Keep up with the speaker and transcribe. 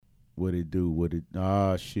What it do? What it?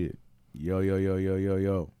 Ah, shit. Yo, yo, yo, yo, yo,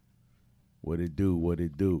 yo. What it do? What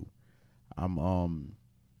it do? I'm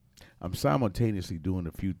simultaneously doing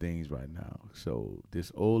a few things right now. So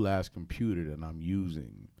this old ass computer that I'm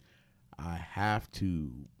using, I have to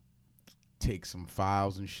take some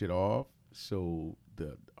files and shit off so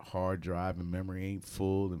the hard drive and memory ain't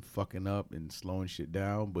full and fucking up and slowing shit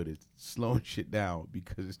down, but it's slowing shit down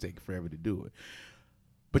because it's taking forever to do it.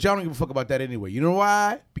 But y'all don't give a fuck about that anyway. You know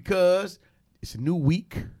why? Because it's a new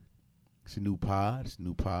week. It's a new pod. It's a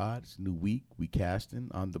new pod. It's a new week. We casting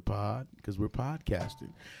on the pod because we're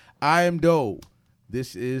podcasting. I am Doe.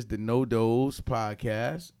 This is the No Does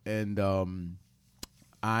podcast. And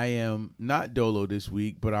I am not Dolo this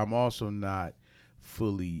week, but I'm also not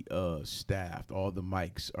fully staffed. All the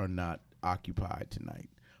mics are not occupied tonight.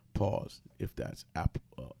 Pause, if that's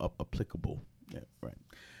applicable. Yeah, right.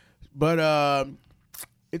 But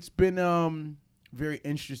it's been very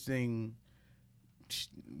interesting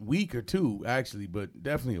week or two, actually, but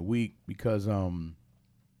definitely a week because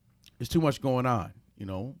there's too much going on, you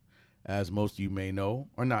know, as most of you may know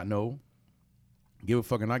or not know. Give a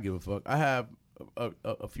fuck or not give a fuck. I have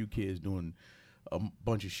a few kids doing a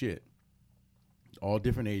bunch of shit. All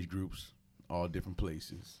different age groups, all different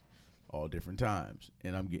places, all different times.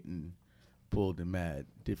 And I'm getting pulled in mad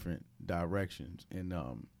different directions. And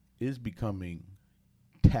it's becoming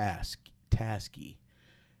tasky.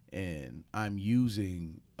 And I'm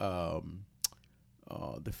using the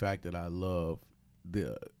fact that I love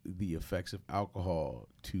the effects of alcohol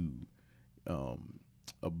to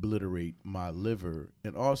obliterate my liver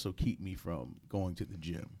and also keep me from going to the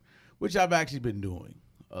gym, which I've actually been doing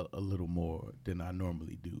a little more than I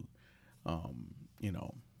normally do. You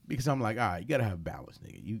know, because I'm like, all right, you gotta have balance,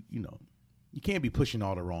 nigga. You know, you can't be pushing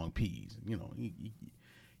all the wrong P's. You know, you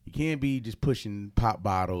can't be just pushing pop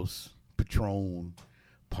bottles, Patron,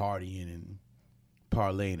 partying and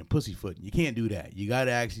parlaying and pussyfooting. You can't do that. You got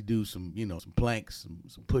to actually do some, you know, some planks,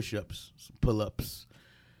 some push-ups, some pull-ups,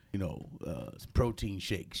 you know, some protein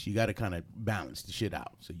shakes. You got to kind of balance the shit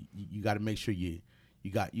out. So you got to make sure you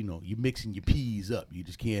got, you know, you're mixing your peas up. You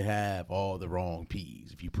just can't have all the wrong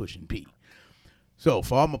peas if you're pushing P. So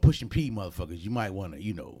for all my pushing P motherfuckers, you might want to,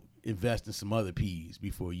 you know, invest in some other peas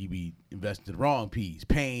before you be investing in the wrong peas.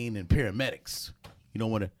 Pain and paramedics. You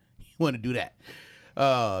don't want to do that.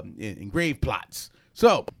 In grave plots.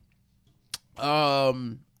 So,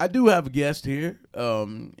 I do have a guest here.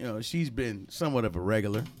 You know, she's been somewhat of a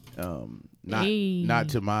regular. Not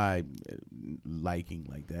to my liking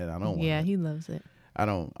like that. I don't. Yeah, he loves it. I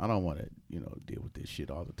don't want to, you know, deal with this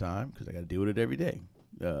shit all the time because I got to deal with it every day.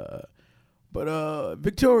 But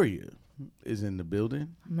Victoria is in the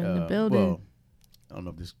building. I'm in the building. Well, I don't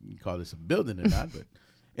know if you call this a building or not, but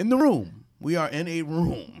in the room. We are in a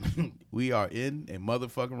room. We are in a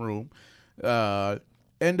motherfucking room.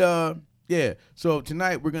 Yeah. So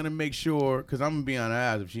tonight we're going to make sure, because I'm going to be on her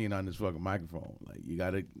ass if she ain't on this fucking microphone. Like, you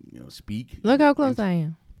got to, you know, speak. Look how close I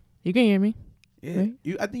am. You can hear me. Yeah. Right?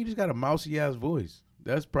 I think you just got a mousy ass voice.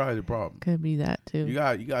 That's probably the problem. Could be that too. You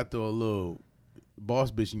got to throw a little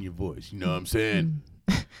boss bitch in your voice. You know what I'm saying?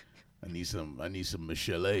 I need some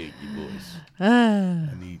Michelle A in your voice.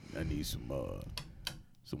 I need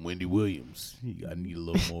some Wendy Williams. I need a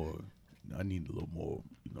little more. I need a little more,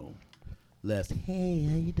 you know, less. Hey,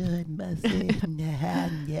 how you doing, Bussy?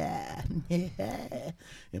 Yeah.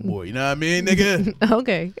 And more. You know what I mean, nigga?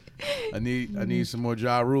 Okay. I need some more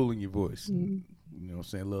Ja Rule in your voice. You know what I'm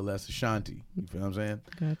saying? A little less Ashanti. You feel what I'm saying?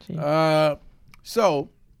 Gotcha. So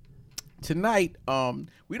tonight,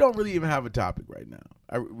 we don't really even have a topic right now.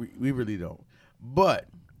 We really don't. But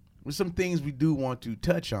with some things we do want to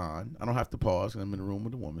touch on. I don't have to pause because I'm in the room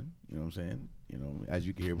with a woman. You know what I'm saying? You know, as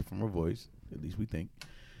you can hear from her voice, at least we think.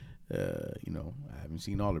 You know, I haven't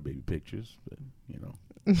seen all her baby pictures, but, you know,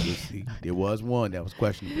 we'll see. There was one that was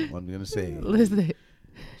questionable. I'm going to say. Listen.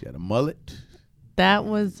 She had a mullet. That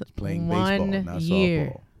was playing one baseball, not year.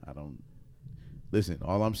 softball. I don't. Listen,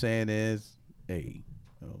 all I'm saying is, hey,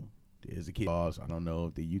 you know, there's a kid. I don't know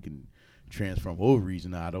if you can transform ovaries,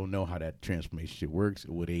 and I don't know how that transformation shit works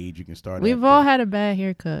or what age you can start. We've all had a bad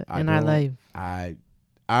haircut in our life.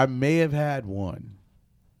 I may have had one,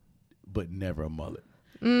 but never a mullet.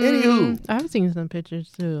 Anywho, I've seen some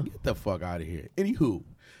pictures too. Get the fuck out of here. Anywho,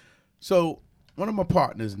 so one of my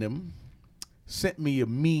partners and them sent me a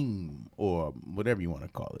meme or whatever you want to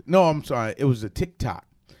call it. No, I'm sorry. It was a TikTok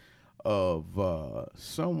of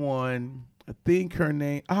someone. I think her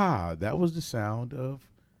name. That was the sound of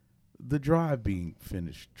the drive being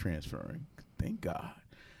finished transferring. Thank God.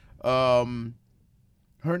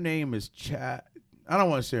 Her name is Chat. I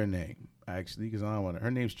don't want to say her name actually, because I don't want to.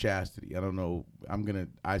 Her name's Chastity. I don't know.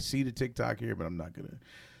 I see the TikTok here, but I'm not gonna.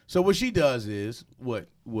 So what she does is what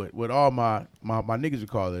all my niggas would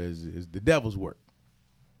call it is the devil's work.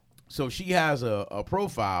 So she has a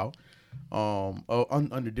profile,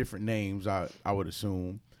 under different names. I would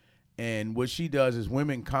assume, and what she does is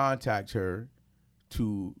women contact her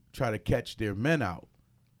to try to catch their men out,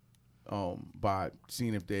 by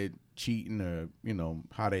seeing if they're cheating or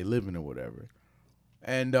how they living or whatever.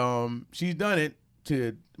 And she's done it to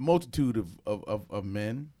a multitude of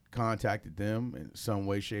men, contacted them in some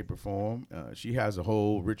way, shape, or form. She has a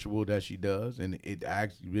whole ritual that she does, and it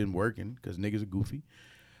actually been working because niggas are goofy.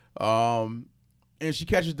 And she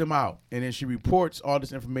catches them out, and then she reports all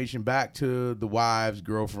this information back to the wives,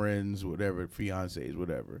 girlfriends, whatever, fiancés,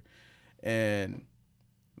 whatever. And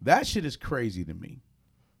that shit is crazy to me.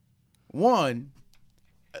 One,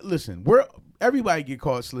 listen, everybody get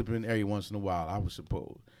caught slipping every once in a while, I would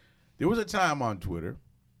suppose. There was a time on Twitter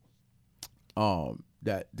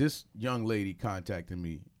that this young lady contacted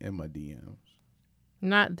me in my DMs.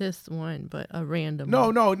 Not this one, but a random No,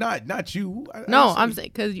 one. no, not you. I'm saying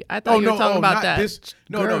because I thought you were talking about that.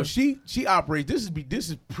 No, she operates. This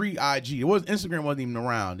is pre-IG. Instagram wasn't even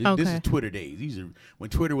around. This is Twitter days. These are when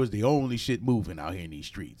Twitter was the only shit moving out here in these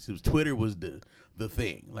streets. Twitter was the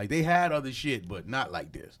thing. Like they had other shit, but not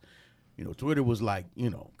like this. Twitter was like,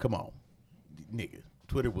 come on, nigga.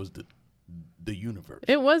 Twitter was the universe.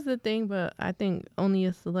 It was the thing, but I think only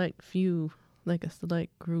a select few, like a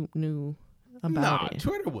select group, knew about it.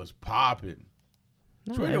 Twitter was popping.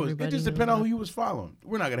 Twitter was. It just depended on who you was following.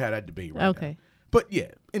 We're not gonna have that debate right now. But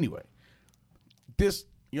yeah. Anyway, this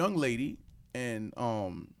young lady and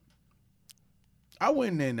I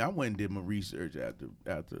went and did my research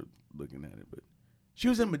after looking at it, but she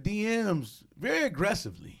was in my DMs very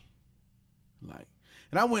aggressively, and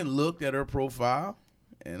I went and looked at her profile,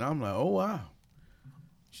 and I'm like, oh wow,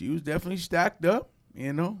 she was definitely stacked up,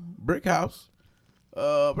 brick house.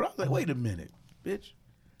 But I was like, wait a minute, bitch.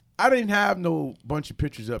 I didn't have no bunch of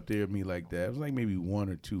pictures up there of me like that. It was like maybe one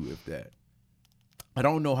or two, if that. I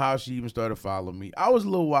don't know how she even started following me. I was a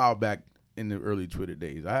little while back in the early Twitter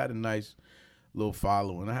days. I had a nice little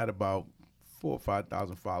following. I had about 4,000 or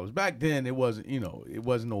 5,000 followers. Back then, it wasn't, it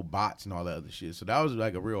wasn't no bots and all that other shit. So that was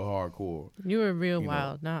like a real hardcore. You were real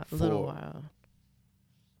wild, not a little wild.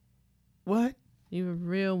 What? You were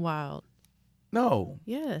real wild. No.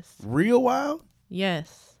 Yes. Real wild?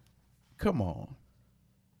 Yes. Come on.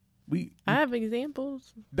 I have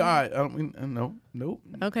examples. No. Nope.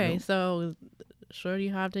 Okay, nope. So shorty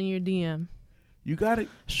hopped in your DM. You got it.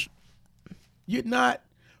 You're not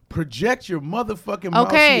project your motherfucking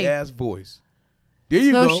mousy ass voice. There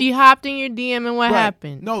you go. So she hopped in your DM and what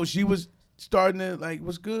happened? No, she was starting to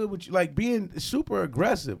what's good with you, being super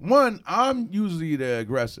aggressive. One, I'm usually the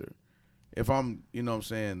aggressor. If I'm, what I'm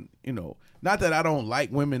saying, not that I don't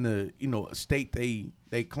like women to, state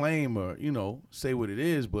they claim or, say what it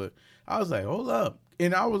is, but I was like, hold up.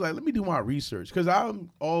 And I was like, let me do my research. Because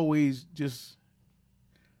I'm always just,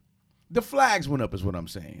 the flags went up is what I'm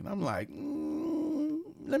saying. I'm like,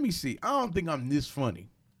 let me see. I don't think I'm this funny.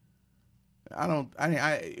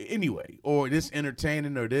 Anyway, or this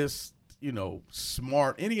entertaining or this,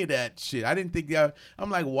 smart, any of that shit. I didn't think that.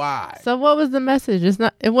 I'm like, why? So what was the message?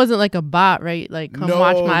 It wasn't like a bot, right? Like, come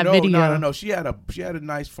watch my video. No. She had a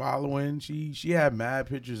nice following. She had mad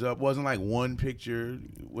pictures up. Wasn't like one picture,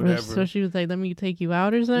 whatever. So she was like, let me take you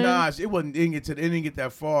out or something? Nah, it didn't get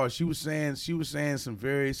that far. She was saying some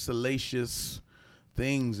very salacious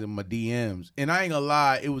things in my DMs. And I ain't gonna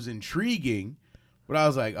lie, it was intriguing. But I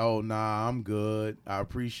was like, oh, nah, I'm good. I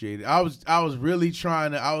appreciate it. I was really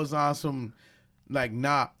trying to, I was on some,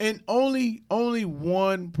 nah. And only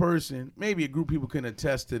one person, maybe a group of people can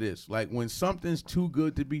attest to this. Like, when something's too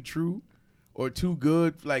good to be true or too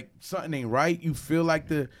good, something ain't right, you feel like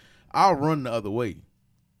I'll run the other way.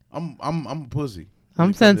 I'm a pussy.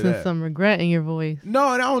 I'm sensing some regret in your voice.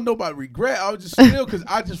 No, and I don't know about regret. I was just still, because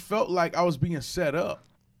I just felt like I was being set up.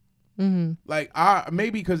 Mm-hmm.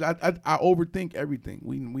 Maybe because I overthink everything.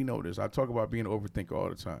 We know this. I talk about being an overthinker all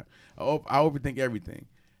the time. I overthink everything,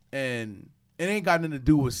 and it ain't got nothing to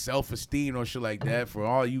do with self-esteem or shit like that. For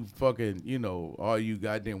all you fucking, all you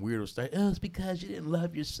goddamn weirdos say, it's because you didn't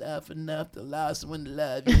love yourself enough to allow someone to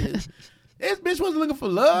love you. This bitch wasn't looking for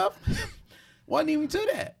love. Wasn't even to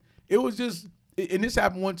that. It was just, and this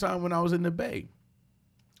happened one time when I was in the Bay.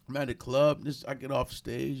 I'm at a club. I get off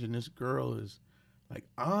stage, and this girl is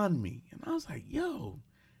on me. And I was like, yo.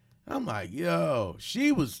 I'm like, yo.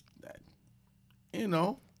 She was,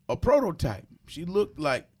 a prototype. She looked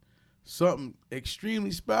like something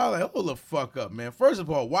extremely special. Like, hold the fuck up, man. First of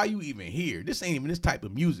all, why you even here? This ain't even this type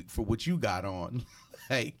of music for what you got on.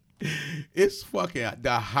 Like, it's fucking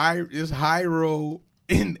it's Hyro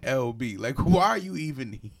in LB. Like, why are you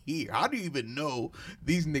even here? How do you even know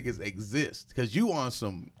these niggas exist? Because you on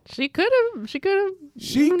some. She could have. She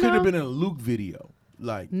could have been in a Luke video.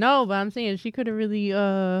 Like, no, but I'm saying she could have really,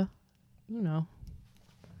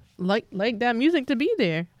 like that music to be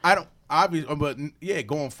there. I don't obviously, but yeah,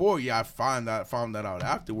 going forward, yeah, I found that out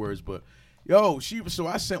afterwards. But yo, so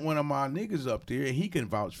I sent one of my niggas up there, and he can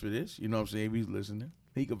vouch for this. You know what I'm saying? If he's listening,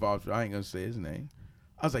 he can vouch for. I ain't gonna say his name.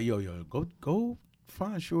 I was like, yo, go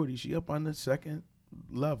find Shorty. She up on the second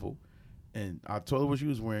level, and I told her what she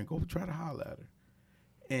was wearing. Go try to holler at her.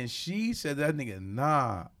 And she said, that nigga,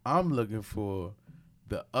 nah, I'm looking for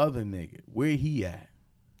the other nigga. Where he at?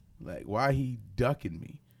 Like, why he ducking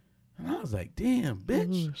me? And I was like, damn,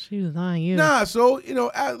 bitch. Ooh, she was on you. Nah, so,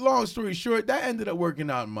 long story short, that ended up working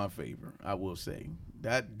out in my favor, I will say.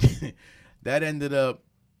 That that ended up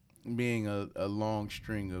being a long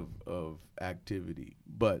string of activity.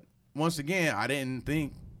 But once again, I didn't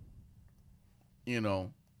think,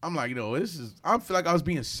 I'm like, I feel like I was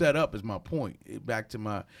being set up is my point.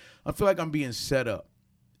 I feel like I'm being set up.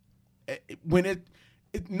 When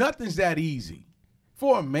nothing's that easy.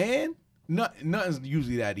 For a man, nothing's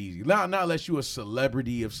usually that easy. Not unless you're a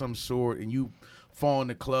celebrity of some sort and you fall in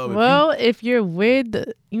the club. Well, if you're with,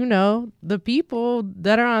 the people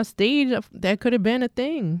that are on stage, that could have been a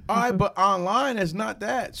thing. All right, but online, it's not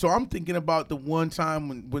that. So I'm thinking about the one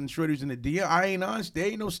time when Shorty was in the DM. I ain't on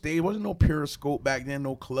stage, no stage. Wasn't no Periscope back then,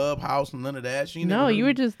 no Clubhouse, none of that. No, you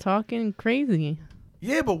were just talking crazy.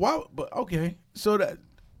 Yeah, but why? But okay, so that,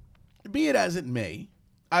 be it as it may,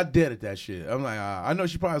 I did it that shit. I'm like, I know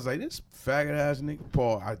she probably was like, this faggot ass nigga,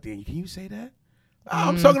 Paul, can you say that?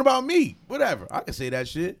 I'm talking about me. Whatever. I can say that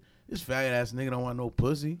shit. This faggot ass nigga don't want no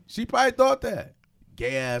pussy. She probably thought that.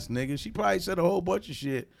 Gay ass nigga. She probably said a whole bunch of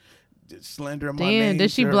shit. Just slandering my name. Damn,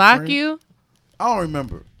 did she block you? I don't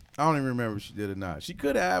remember. I don't even remember if she did or not. She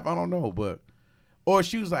could have. I don't know. Or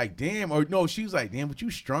she was like, damn. Or no, she was like, damn, but you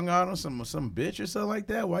strung out on some bitch or something like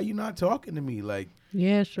that? Why you not talking to me? Like,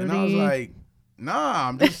 yeah, sure. And I was like, nah,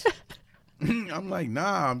 I'm just,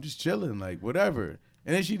 I'm just chilling, like, whatever.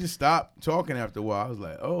 And then she just stopped talking after a while. I was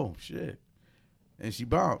like, oh, shit. And she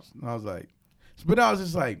bounced. And I was like, but I was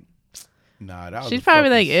just like, nah, that was she's probably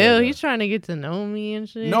like, ew, he's trying to get to know me and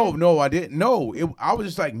shit. No, I didn't. No, I was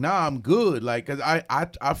just like, nah, I'm good. Like, because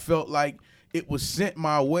I felt like it was sent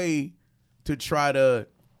my way to try to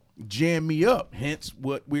jam me up. Hence,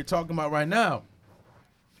 what we're talking about right now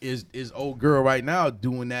is old girl right now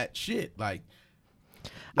doing that shit. Like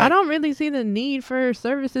I don't really see the need for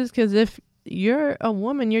services, because if you're a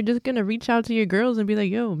woman, you're just gonna reach out to your girls and be like,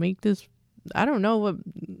 yo, make this. I don't know what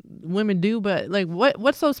women do, but like,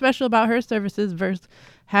 what's so special about her services versus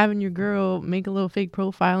having your girl make a little fake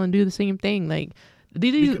profile and do the same thing? Like,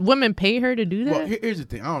 do these women pay her to do that? Well, here's the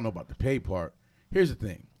thing. I don't know about the pay part. Here's the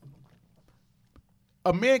thing.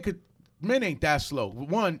 Men ain't that slow.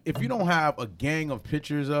 One, if you don't have a gang of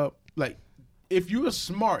pictures up, like, if you're a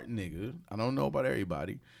smart nigga, I don't know about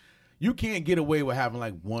everybody, you can't get away with having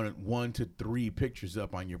like one to three pictures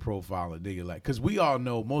up on your profile, and nigga, like, because we all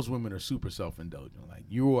know most women are super self-indulgent. Like,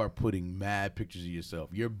 you are putting mad pictures of yourself,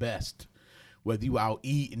 your best, whether you out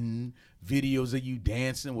eating, videos of you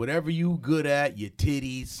dancing, whatever you good at, your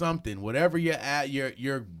titties, something, whatever you're at,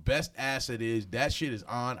 your best asset is, that shit is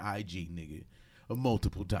on IG, nigga.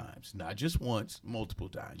 Multiple times, not just once, multiple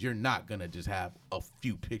times. You're not gonna just have a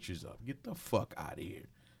few pictures up. Get the fuck out of here.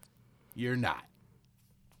 You're not.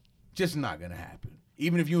 Just not gonna happen.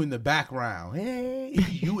 Even if you in the background, hey,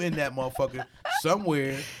 you in that motherfucker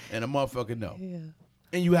somewhere, and a motherfucker know. Yeah.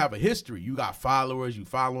 And you have a history. You got followers. You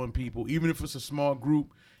following people. Even if it's a small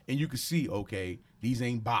group, and you can see, okay, these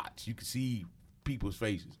ain't bots. You can see people's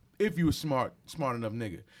faces. If you a smart enough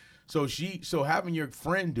nigga. So having your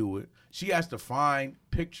friend do it, she has to find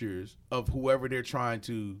pictures of whoever they're trying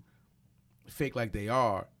to fake like they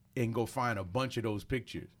are and go find a bunch of those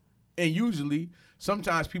pictures. And usually,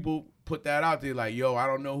 sometimes people put that out there like, yo, I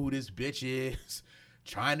don't know who this bitch is,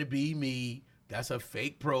 trying to be me. That's a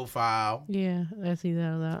fake profile. Yeah, I see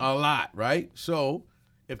that a lot. A lot, right? So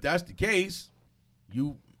if that's the case,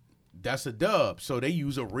 that's a dub. So they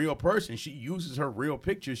use a real person. She uses her real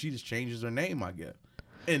picture. She just changes her name, I guess.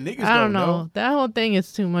 And niggas I don't know. That whole thing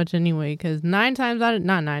is too much anyway, because not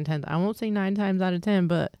 9 times I won't say 9 times out of 10,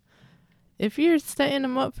 but if you're setting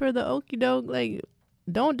them up for the okie doke, like,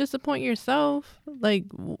 don't disappoint yourself. Like,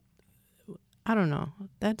 I don't know.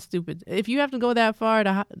 That's stupid. If you have to go that far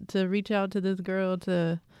to reach out to this girl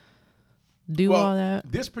to do all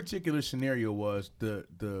that? This particular scenario was the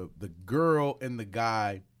girl and the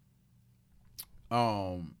guy.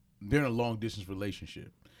 They're in a long distance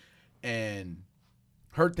relationship, and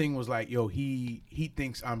her thing was like, yo, he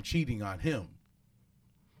thinks I'm cheating on him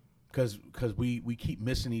because we keep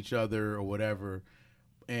missing each other or whatever,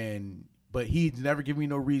 but he's never given me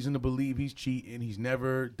no reason to believe he's cheating. He's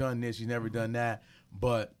never done this. He's never done that.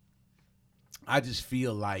 But I just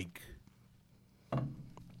feel like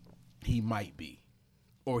he might be,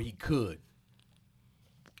 or he could.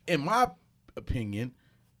 In my opinion,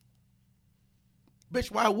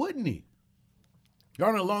 bitch, why wouldn't he? You're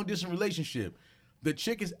in a long distance relationship. The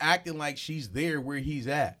chick is acting like she's there where he's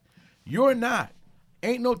at. You're not.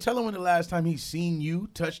 Ain't no telling when the last time he's seen you,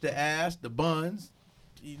 touched the ass, the buns,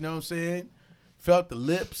 you know what I'm saying? Felt the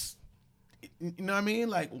lips. You know what I mean?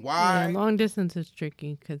 Like, why? Yeah, long distance is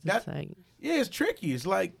tricky because it's like... Yeah, it's tricky. It's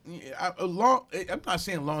like, I'm not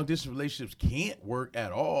saying long distance relationships can't work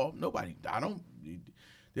at all.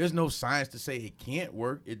 There's no science to say it can't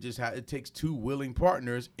work. It just it takes two willing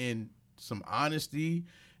partners and some honesty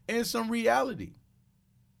and some reality.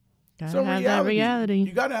 Gotta have that reality.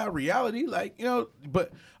 You gotta have reality, like, you know.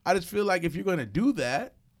 But I just feel like if you're gonna do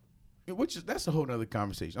that, that's a whole nother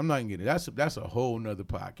conversation. I'm not gonna get it. That's a whole nother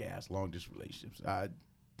podcast. Long distance relationships. I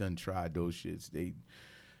done tried those shits. They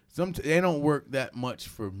don't work that much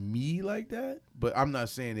for me like that. But I'm not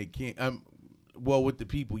saying they can't. Well, with the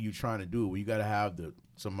people you're trying to do it, you gotta have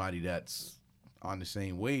somebody that's on the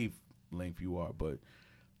same wavelength you are. But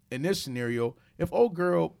in this scenario, if old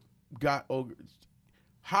girl got old.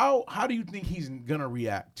 How do you think he's gonna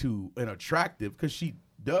react to an attractive? Because she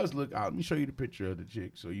does look out. Let me show you the picture of the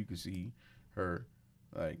chick so you can see her.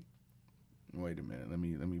 Like, wait a minute. Let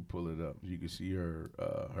me pull it up. You can see her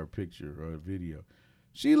picture or video.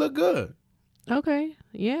 She look good. Okay.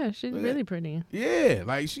 Yeah, she's really pretty. Yeah,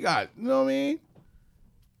 like she got, you know what I mean?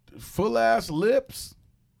 Full ass lips.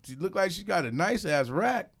 She look like she got a nice ass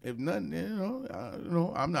rack. If nothing,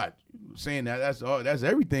 I'm not saying that that's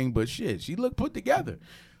everything, but shit, she look put together.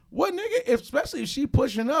 What nigga, especially if she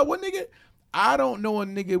pushing up, what nigga? I don't know a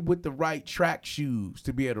nigga with the right track shoes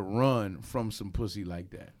to be able to run from some pussy like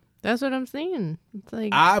that. That's what I'm saying. It's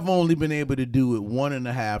like I've only been able to do it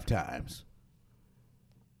 1.5 times.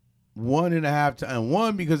 1.5 times.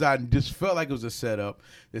 One, because I just felt like it was a setup.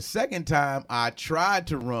 The second time I tried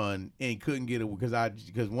to run and couldn't get it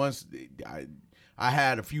because once I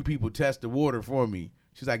had a few people test the water for me.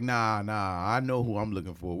 She's like, nah, I know who I'm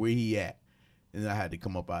looking for. Where he at? And I had to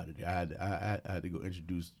come up out of there. I had to go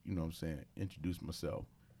introduce, you know what I'm saying, introduce myself.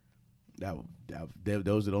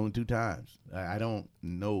 Those are the only 2 times. I don't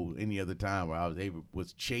know any other time where I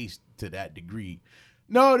was chased to that degree.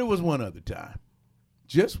 No, there was one other time.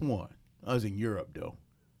 Just one. I was in Europe, though.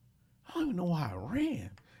 I don't even know why I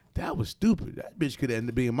ran. That was stupid. That bitch could end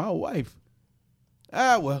up being my wife.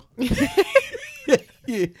 Well.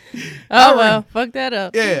 Yeah. Oh, well. Fuck that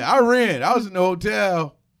up. Yeah, I ran. I was in the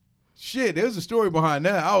hotel. Shit, there's a story behind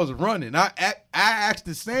that. I was running. I asked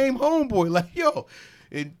the same homeboy, like, yo.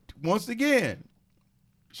 And once again,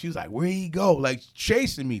 she was like, where he go? Like,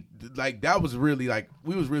 chasing me. Like, that was really, like,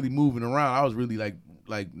 we was really moving around. I was really, like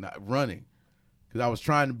not running. Because I was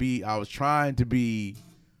trying to be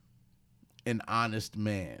an honest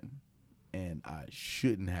man, and I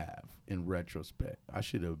shouldn't have. In retrospect, I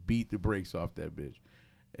should have beat the brakes off that bitch,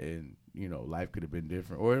 and life could have been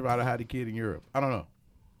different. Or if I'd have had a kid in Europe, I don't know.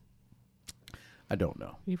 I don't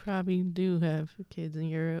know. You probably do have kids in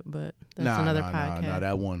Europe, but that's another podcast. No,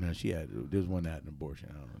 that one there's one that had an abortion.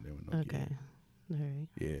 I don't know. There was no okay, kid. all right.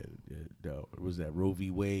 Yeah, it was that Roe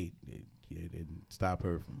v. Wade. It didn't stop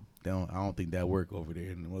her from. I don't think that worked over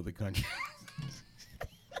there in other countries.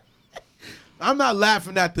 I'm not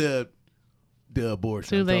laughing at the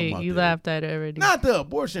abortion. Too late. You laughed at it already. Not the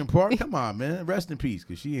abortion part. Come on, man. Rest in peace,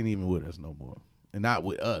 because she ain't even with us no more, and not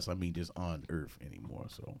with us. I mean, just on Earth anymore.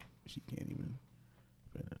 So she can't even.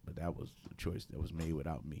 But that was a choice that was made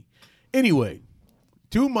without me. Anyway,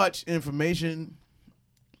 too much information.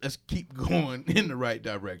 Let's keep going in the right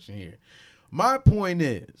direction here. My point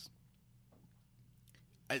is,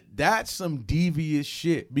 that's some devious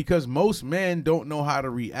shit, because most men don't know how to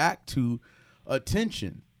react to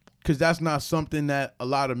attention, because that's not something that a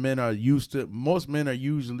lot of men are used to. Most men are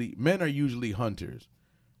usually hunters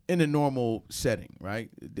in a normal setting, right?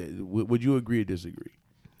 Would you agree or disagree?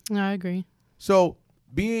 No, I agree. So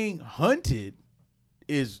being hunted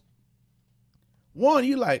is one,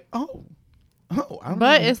 you like, I don't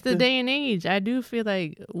but it's the day and age. I do feel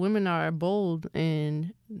like women are bold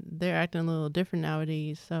and they're acting a little different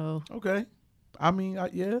nowadays. So okay, I mean,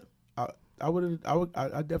 yeah,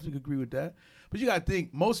 I definitely agree with that. But you gotta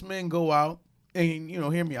think, most men go out and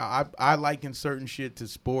hear me out. I liken certain shit to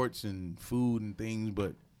sports and food and things,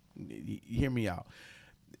 but hear me out.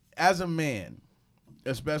 As a man,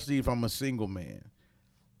 especially if I'm a single man,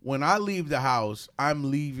 when I leave the house, I'm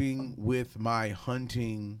leaving with my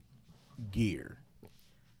hunting gear.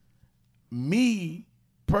 Me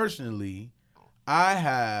personally, I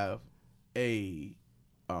have a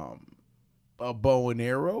bow and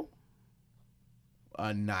arrow,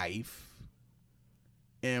 a knife,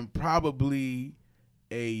 and probably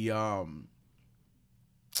a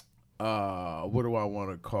what do I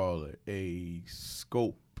want to call it? A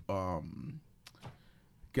scope.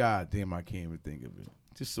 God damn, I can't even think of it.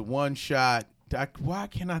 Just a one shot. Why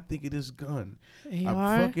can't I think of this gun?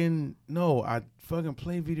 I fucking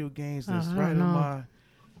play video games. That's right in my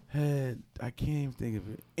head. I can't even think of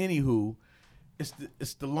it. Anywho,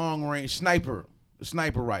 it's the long range sniper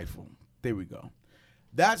rifle. There we go.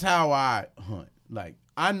 That's how I hunt. Like,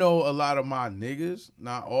 I know a lot of my niggas,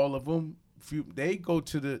 not all of them. They go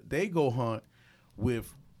hunt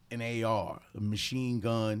with an AR, a machine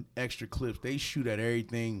gun, extra clips. They shoot at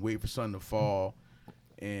everything, wait for something to fall,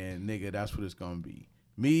 and nigga, that's what it's gonna be.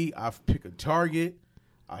 Me, I pick a target,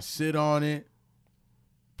 I sit on it,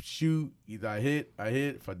 shoot. Either I hit.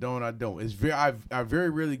 If I don't, I don't. I very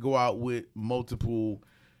rarely go out with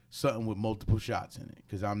something with multiple shots in it,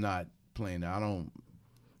 because I'm not playing that.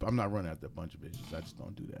 I'm not running after a bunch of bitches. I just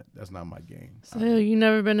don't do that. That's not my game. So you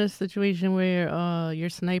never been in a situation where your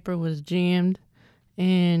sniper was jammed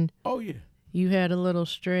and you had a little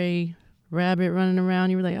stray rabbit running around.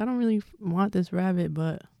 You were like, I don't really want this rabbit,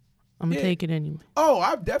 but I'm going to take it anyway. Oh,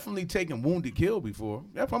 I've definitely taken wounded kill before.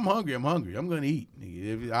 If I'm hungry, I'm hungry. I'm going to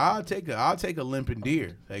eat. I'll take a limping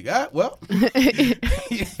deer. Like,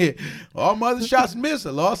 all my other shots missed. I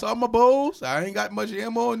lost all my bows. I ain't got much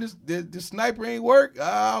ammo, and this sniper ain't work.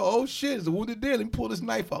 Oh, shit, it's a wounded deer. Let me pull this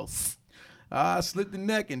knife out. I slit the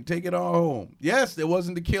neck and take it all home. Yes, it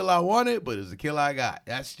wasn't the kill I wanted, but it's the kill I got.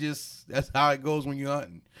 That's how it goes when you're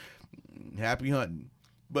hunting. Happy hunting.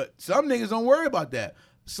 But some niggas don't worry about that.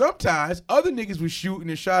 Sometimes other niggas was shooting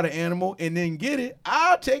and shot an animal and then get it.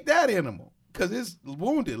 I'll take that animal because it's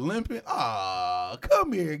wounded, limping.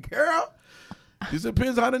 Come here, girl. Just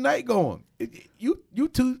depends how the night going. You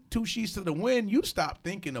two sheets to the wind. You stop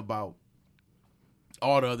thinking about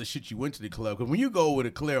all the other shit you went to the club. Because when you go with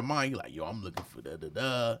a clear mind, you're like, yo, I'm looking for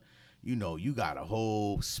da-da-da. You got a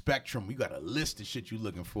whole spectrum. You got a list of shit you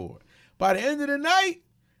looking for. By the end of the night,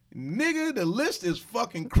 nigga, the list is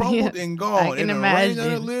fucking crumbled and gone. I can imagine. On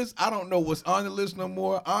the list, I don't know what's on the list no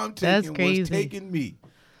more. I'm taking what's taking me.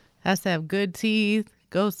 Has to have good teeth,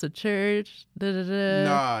 goes to church, da-da-da.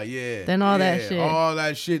 Nah, yeah. Then all that shit. All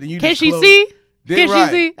that shit. And can she see? Can she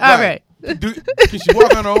see? All right. Can she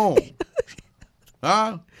walk on her own?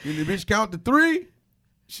 Huh? Can the bitch count to 3?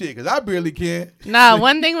 Shit, because I barely can. Nah,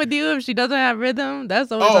 one thing with you, if she doesn't have rhythm,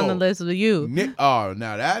 that's always on the list with you. Now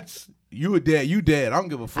that's... You dead. I don't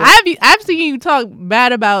give a fuck. I've seen you talk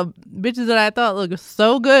bad about bitches that I thought looked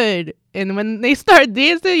so good, and when they start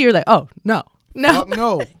dancing, you're like, oh no.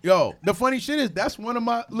 No. Yo, the funny shit is that's one of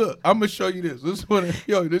my look. I'm gonna show you this. This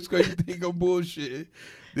because you think I'm bullshit.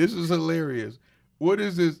 This is hilarious. What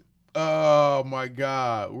is this? Oh my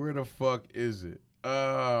god, where the fuck is it?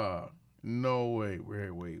 No way. Wait.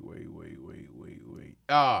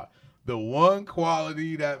 The one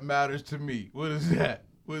quality that matters to me. What is that?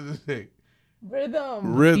 What does it say?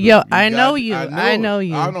 Rhythm. Yo, I know you.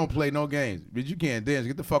 I don't play no games. Bitch, you can't dance.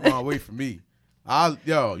 Get the fuck away from me.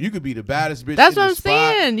 You could be the baddest bitch. That's in what the I'm spot.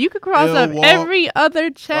 saying. You could cross up every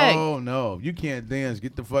other check. Oh no, you can't dance.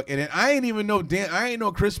 Get the fuck. And then I ain't even know I ain't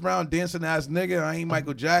no Chris Brown dancing ass nigga. I ain't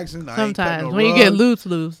Michael Jackson. Sometimes when you get loose,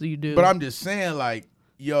 you do. But I'm just saying, like,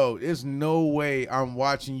 yo, there's no way I'm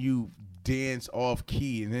watching you dance off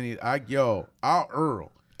key, and then I'll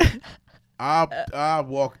Earl.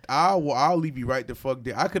 I'll leave you right the fuck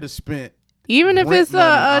there. I could have spent even if it's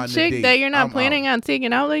a chick that you're not planning on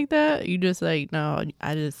taking out like that. You just like no.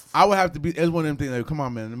 I would have to be. It's one of them things. Like, come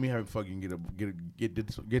on, man. Let me have fucking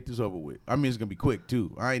get this over with. I mean, it's gonna be quick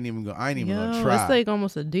too. I ain't even gonna try. It's like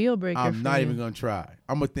almost a deal breaker. I'm not even gonna try.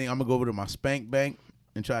 I'm gonna go over to my spank bank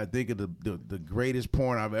and try to think of the greatest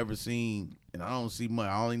porn I've ever seen. And I don't see much.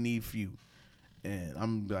 I only need few. And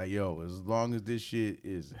I'm like, yo, as long as this shit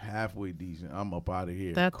is halfway decent, I'm up out of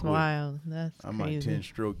here. That's quick. wild. That's I crazy. might 10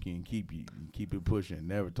 stroke you and keep it pushing.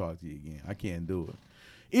 Never talk to you again. I can't do it.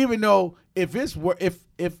 Even though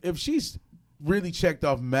if she's really checked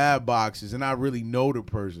off mad boxes and I really know the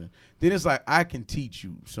person, then it's like I can teach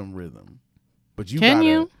you some rhythm. But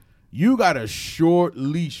you got a short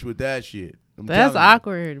leash with that shit. That's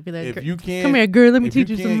awkward. Be like, if you can't, come here, girl. Let me if teach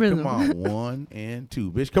you some rhythm. Come on, 1 and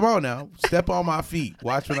 2, bitch. Come on now, step on my feet.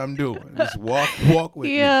 Watch what I'm doing. Just walk with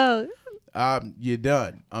me. You're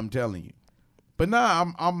done. I'm telling you. But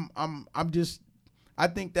nah, I'm just. I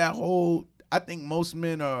think most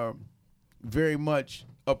men are very much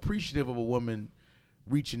appreciative of a woman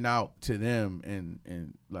reaching out to them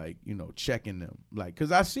and like, you know, checking them, like,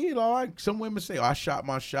 because I see it all. Like, some women say, oh, I shot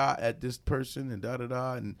my shot at this person and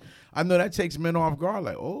da-da-da, and I know that takes men off guard,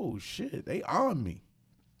 like, oh shit, they on me.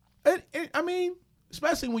 And I mean,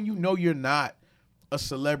 especially when you know you're not a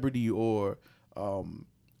celebrity or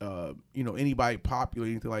you know, anybody popular or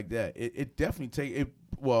anything like that. It definitely take it.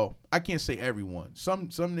 Well, I can't say everyone. Some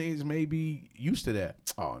niggas may be used to that.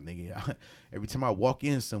 Oh, nigga, every time I walk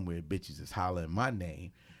in somewhere, bitches is hollering my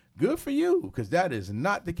name. Good for you, because that is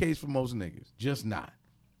not the case for most niggas. Just not.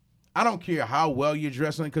 I don't care how well you're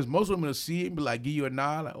dressing, because most women will see it and be like, give you a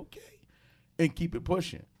nod, like, okay, and keep it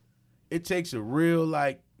pushing. It takes a real,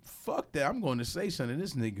 like, fuck that, I'm going to say something to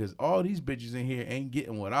this nigga, because all these bitches in here ain't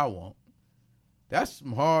getting what I want. That's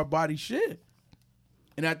some hard body shit.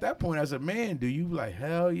 And at that point, as a man, do you like,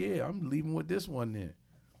 hell yeah, I'm leaving with this one then?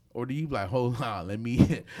 Or do you like, hold on, let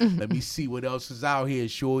me see what else is out here,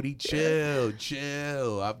 shorty. Chill.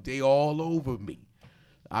 They all over me.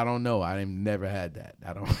 I don't know. I've never had that.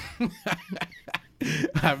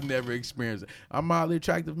 I've never experienced it. I'm mildly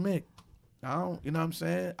attractive Mick. I don't, you know what I'm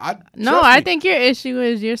saying? I think your issue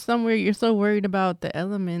is you're so worried about the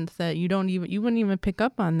elements that you wouldn't even pick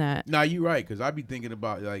up on that. Nah, you're right, because I be thinking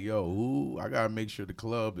about, like, yo, I gotta make sure the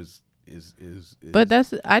club is. But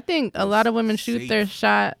I think a lot of women shoot their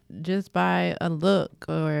shot just by a look,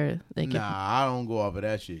 or I don't go off of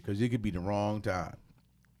that shit, because it could be the wrong time.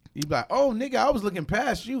 You be like, oh nigga, I was looking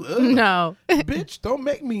past you. Ugh. No, bitch, don't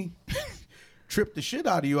make me trip the shit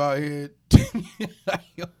out of you out here.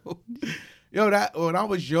 Yo, that when I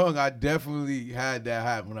was young, I definitely had that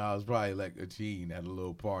happen when I was probably like a teen at a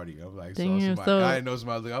little party. I was like, I didn't know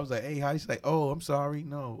somebody. I was like, hey, how you say? Oh, I'm sorry,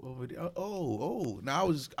 no, over there. Oh. Now I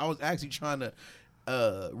was actually trying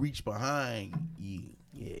to reach behind you,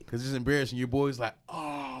 yeah, because it's embarrassing. Your boy's like,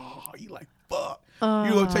 oh, you like fuck.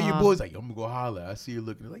 You gonna tell your boys like, I'm gonna go holler. I see you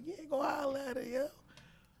looking like, yeah, go holler at her, yo.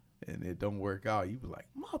 And it don't work out. You be like,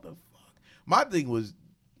 motherfucker. My thing was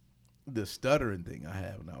the stuttering thing I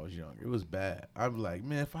had when I was younger. It was bad. I was like,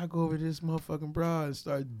 man, if I go over to this motherfucking broad and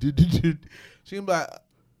start, she be like,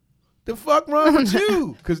 the fuck wrong with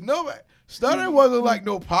you? Because nobody, stuttering wasn't like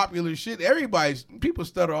no popular shit. People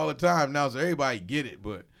stutter all the time now, so everybody get it.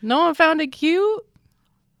 But no one found it cute.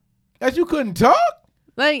 That you couldn't talk?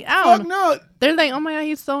 Like, I don't know. They're like, oh my God,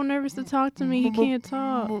 he's so nervous to talk to me. He can't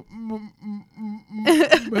talk.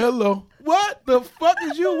 Hello. What the fuck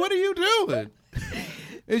is you? What are you doing?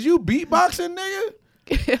 Is you beatboxing,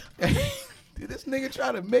 nigga? Did this nigga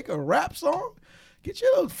try to make a rap song? Get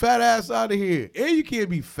your little fat ass out of here. And you can't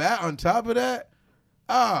be fat on top of that.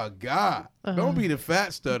 Oh, God. Don't be the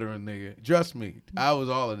fat stuttering nigga. Trust me. I was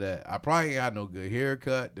all of that. I probably ain't had no good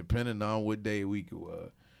haircut, depending on what day of week it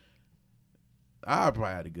was. I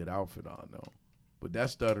probably had a good outfit on, though. But that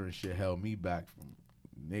stuttering shit held me back from,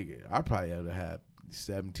 nigga. I probably had to have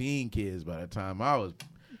 17 kids by the time I was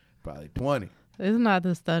probably 20. It's not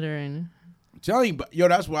the stuttering. I'm telling you, yo,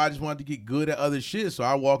 that's why I just wanted to get good at other shit. So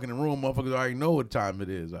I walk in the room, motherfuckers already know what time it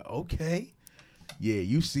is. Like, okay, yeah,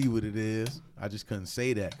 you see what it is. I just couldn't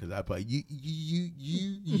say that because I probably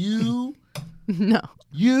you no,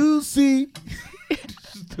 you see,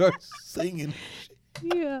 start singing.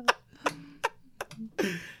 Yeah.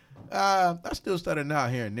 I still stutter now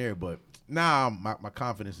here and there, but now my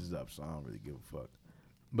confidence is up, so I don't really give a fuck.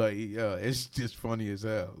 But it's just funny as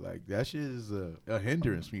hell. Like, that shit is a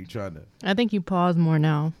hindrance when you trying to. I think you pause more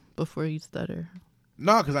now before you stutter.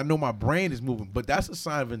 No, because I know my brain is moving. But that's a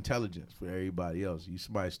sign of intelligence for everybody else. You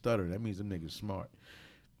somebody stutter, that means them niggas smart.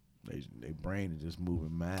 Their brain is just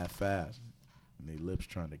moving mad fast, and their lips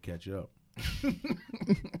trying to catch up.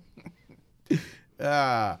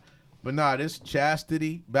 But nah, this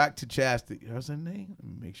Chastity, back to Chastity. What's her name? Let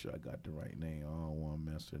me make sure I got the right name. I don't want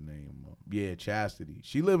to mess her name up. Yeah, Chastity.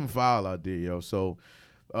 She living foul out there, yo. So,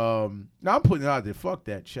 now I'm putting it out there. Fuck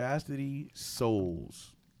that. Chastity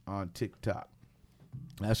Souls on TikTok.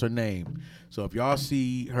 That's her name. So if y'all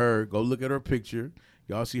see her, go look at her picture.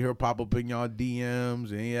 Y'all see her pop up in y'all DMs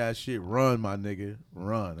and any of that shit. Run, my nigga.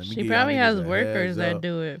 Run. She probably has workers that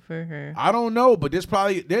do it for her. I don't know, but there's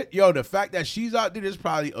probably, the fact that she's out there, there's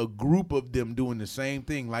probably a group of them doing the same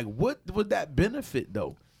thing. Like, what would that benefit,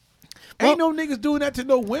 though? Ain't no niggas doing that to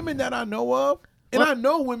no women that I know of. And I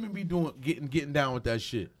know women be getting down with that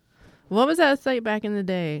shit. What was that site back in the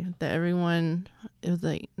day that everyone? It was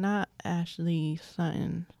like not Ashley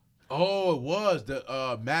Sutton. Oh, it was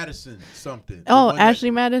the Madison something. Oh,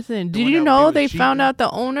 Ashley Madison. Did you know they found cheating. out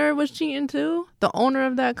the owner was cheating too? The owner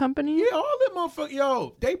of that company? Yeah, all them motherfuckers.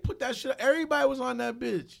 Yo, they put that shit. Everybody was on that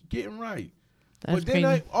bitch getting right. That's but then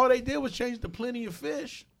crazy. all they did was change the Plenty of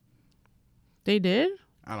Fish. They did?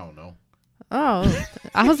 I don't know. Oh,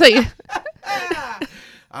 I was like, I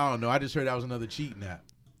don't know. I just heard that was another cheating app.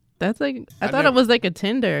 that's like, I thought it was like a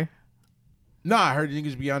Tinder. Nah, I heard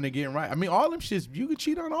niggas be on there getting right. I mean, all them shits, you could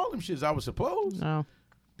cheat on all them shits, I would suppose. No.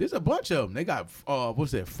 There's a bunch of them. They got,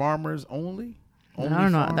 what's that, farmers only? I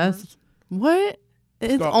don't know. Farmers? That's, what?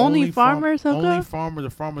 It's called only farmers Only hookup? farmers or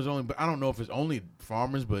farmers only. But I don't know if it's only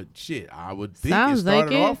farmers, but shit, I would think Sounds it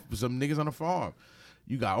started like it. off with some niggas on the farm.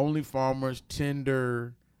 You got only farmers,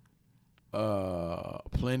 Tinder,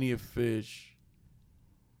 Plenty of Fish.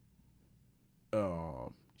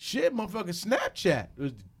 Shit, motherfucking Snapchat. It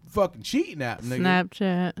was the fucking cheating app, nigga.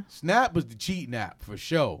 Snapchat. Snap was the cheating app for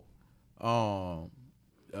sure.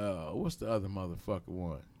 What's the other motherfucker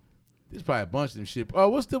one? There's probably a bunch of them shit. Oh,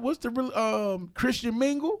 what's the Christian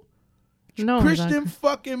Mingle? No. Christian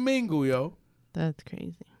fucking Mingle, yo. That's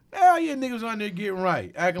crazy. Hell yeah, niggas on there getting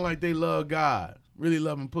right, acting like they love God, really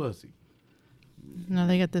loving pussy. No,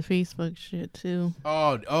 they got the Facebook shit too.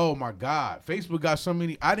 Oh my God, Facebook got so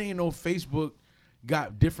many. I didn't know Facebook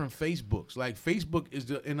got different Facebooks. Like Facebook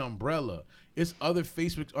is an umbrella. It's other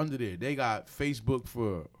Facebooks under there. They got Facebook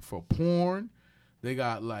for porn. They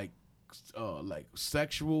got like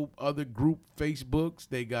sexual other group Facebooks.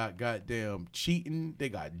 They got goddamn cheating. They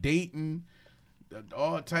got dating.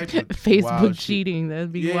 All types of Facebook wild cheating. Shit.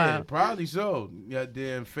 That'd be Yeah, wild. probably so.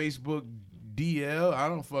 Goddamn Facebook DL. I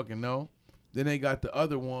don't fucking know. Then they got the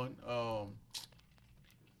other one.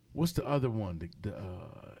 What's the other one?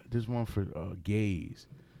 There's one for gays.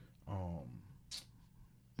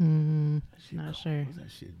 Not sure. What's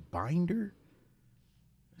that shit? Binder?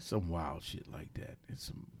 Some wild shit like that. It's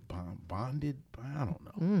some bonded. I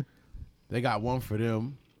don't know. They got one for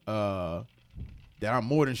them. That I'm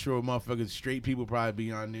more than sure motherfuckers, straight people probably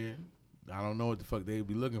be on there. I don't know what the fuck they'd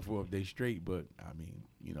be looking for if they straight, but I mean,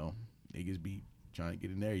 you know, niggas be trying to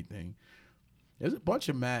get in everything. There's a bunch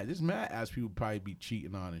of mad ass people probably be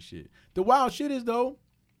cheating on and shit. The wild shit is though,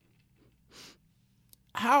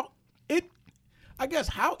 how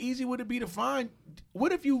easy would it be to find?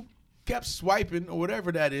 What if you kept swiping or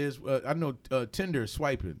whatever that is? I know Tinder is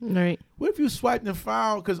swiping. Right. What if you swiped and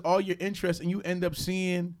found because all your interests and you end up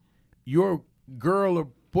seeing your girl or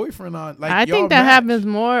boyfriend on like I think that happens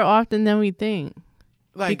more often than we think.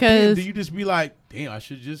 Like, because do you just be like, damn, I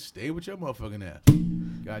should just stay with your motherfucking ass?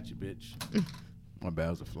 Gotcha, bitch. My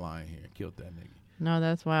bad, was a fly in here. Killed that nigga. No,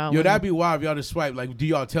 that's wild. Yo, that'd be wild if y'all just swipe. Like, do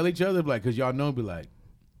y'all tell each other? Like, because y'all know, be like,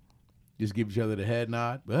 just give each other the head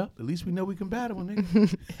nod. Well, at least we know we compatible,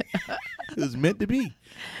 nigga. It was meant to be.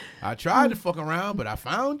 I tried to fuck around, but I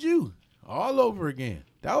found you all over again.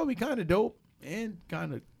 That would be kind of dope and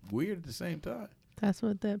kind of weird at the same time. That's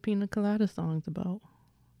what that Pina Colada song's about.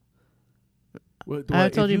 What, I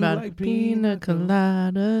told you about like Pina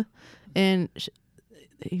Colada. And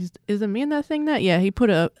is it me that sing that? Yeah, he put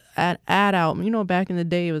an ad out. You know, back in the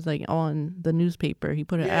day, it was like on the newspaper. He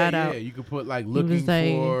put an ad out. Yeah, you could put like He looking was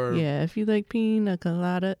like, for. yeah, if you like Pina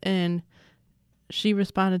Colada. And she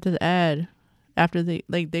responded to the ad after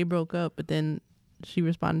they broke up, but then she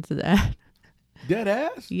responded to the ad. Dead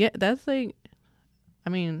ass? Yeah, that's like, I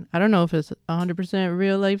mean, I don't know if it's 100%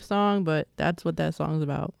 real life song, but that's what that song's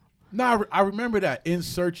about. No, I remember that. It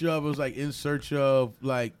was like,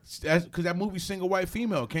 because that movie Single White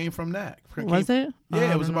Female came from that. Was it?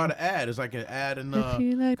 Yeah, it was about an ad. It's like an ad in If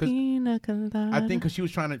you like Pina Colada. I think because she was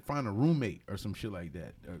trying to find a roommate or some shit like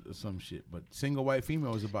that, or some shit. But Single White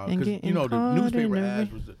Female was about, because, you know, the newspaper ads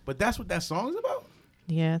was, but that's what that song's about?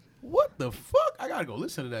 Yeah. What the fuck? I gotta go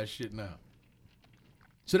listen to that shit now.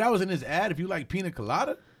 So that was in his ad, if you like Pina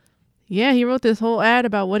Colada? Yeah, he wrote this whole ad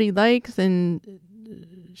about what he likes, and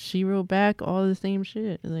she wrote back all the same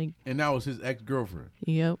shit. Like, and that was his ex-girlfriend.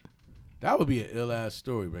 Yep. That would be an ill-ass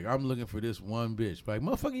story. Like, I'm looking for this one bitch. Like,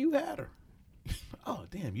 motherfucker, you had her. Oh,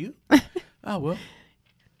 damn, you? Oh, well.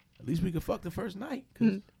 At least we could fuck the first night.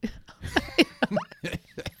 I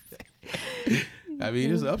mean,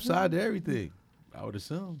 there's an upside to everything, I would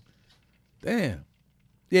assume. Damn.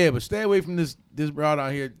 Yeah, but stay away from this broad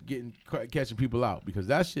out here catching people out, because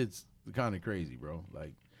that shit's kind of crazy, bro.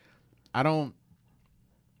 Like, I don't.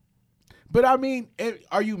 But I mean,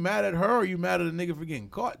 are you mad at her or are you mad at a nigga for getting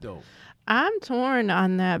caught though? I'm torn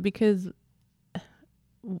on that because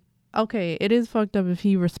okay, it is fucked up if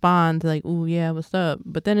he responds like, "Ooh, yeah, what's up?"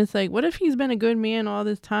 But then it's like, what if he's been a good man all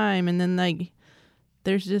this time, and then like,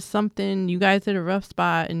 there's just something, you guys hit a rough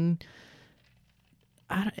spot, and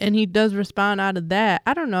he does respond out of that.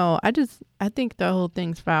 I don't know. I think the whole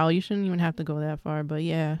thing's foul. You shouldn't even have to go that far. But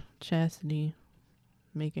yeah, chastity,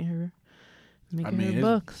 making her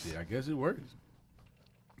bucks. Yeah, I guess it works.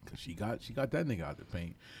 Cause she got that nigga out the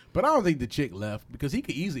paint. But I don't think the chick left because he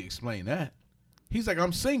could easily explain that. He's like,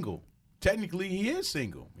 I'm single. Technically, he is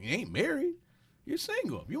single. He ain't married. You're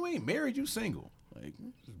single. If you ain't married, you single. Like,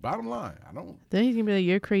 bottom line, I don't. Then he's gonna be like,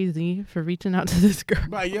 you're crazy for reaching out to this girl.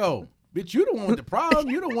 Like, yo, bitch, you the one with the problem.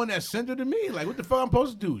 You the one that sent her to me. Like, what the fuck I'm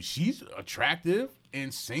supposed to do? She's attractive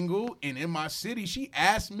and single and in my city. She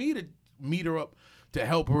asked me to meet her up to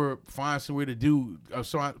help her find somewhere to do,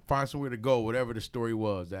 find somewhere to go, whatever the story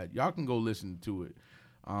was. That y'all can go listen to it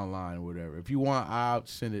online or whatever. If you want, I'll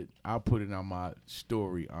send it. I'll put it on my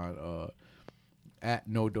story on at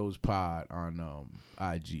No Dose Pod on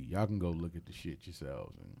IG. Y'all can go look at the shit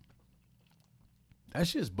yourselves. And that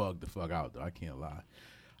shit's bugged the fuck out though. I can't lie.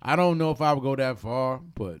 I don't know if I would go that far,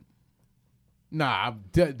 but nah, I'm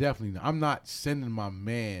definitely not. I'm not sending my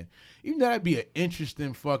man. Even though that'd be an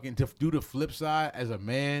interesting fucking, to do the flip side as a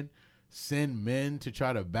man, send men to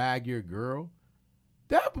try to bag your girl.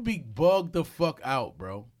 That would be bugged the fuck out,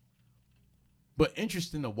 bro. But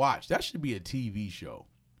interesting to watch. That should be a TV show.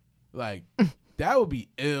 Like, that would be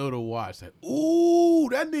ill to watch. Like, ooh,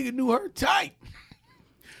 that nigga knew her type.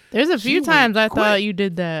 There's a few times I thought you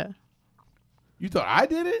did that. You thought I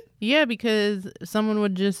did it? Yeah, because someone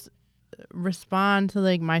would just respond to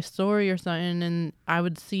like my story or something, and I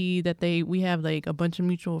would see that we have like a bunch of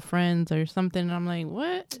mutual friends or something, and I'm like,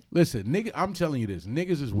 what? Listen, nigga, I'm telling you this,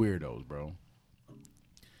 niggas is weirdos, bro.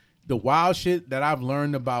 The wild shit that I've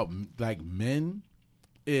learned about like men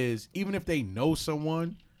is even if they know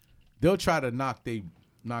someone, they'll try to knock they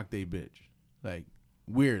bitch. Like,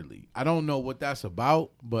 weirdly. I don't know what that's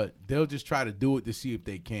about, but they'll just try to do it to see if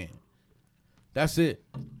they can. That's it.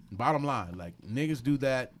 Bottom line, like, niggas do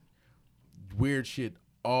that weird shit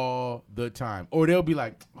all the time. Or they'll be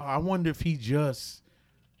like, oh, I wonder if he just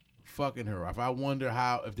fucking her. If I wonder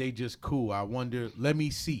if they just cool. I wonder, let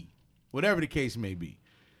me see. Whatever the case may be.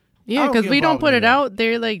 Yeah, because we don't put it out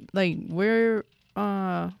there like we're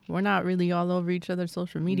not really all over each other's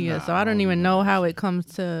social media, so I don't even know how it comes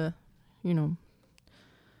to,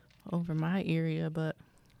 over my area. But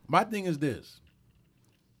my thing is this.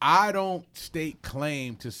 I don't stake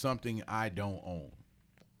claim to something I don't own.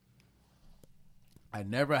 I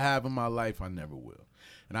never have in my life. I never will.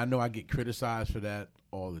 And I know I get criticized for that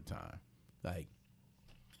all the time. Like,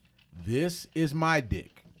 this is my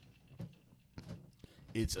dick.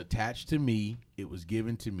 It's attached to me. It was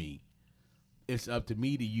given to me. It's up to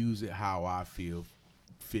me to use it how I feel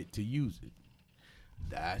fit to use it.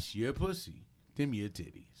 That's your pussy. Them your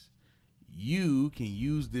titties. You can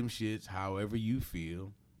use them shits however you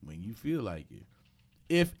feel when you feel like it.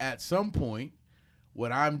 If at some point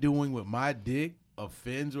what I'm doing with my dick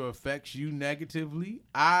offends or affects you negatively,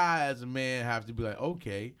 I as a man have to be like,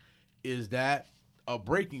 okay, is that a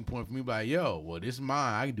breaking point for me? Like, yo, well, this is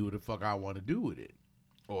mine. I can do what the fuck I want to do with it.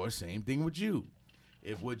 Or same thing with you.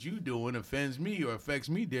 If what you doing offends me or affects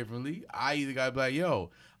me differently, I either gotta be like, yo,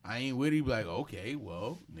 I ain't with it. Be like, okay,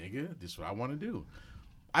 well, nigga, this is what I want to do.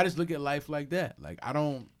 I just look at life like that. Like, I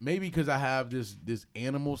don't, maybe because I have this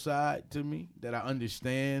animal side to me that I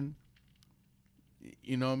understand.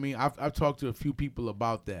 You know what I mean? I've talked to a few people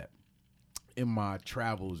about that in my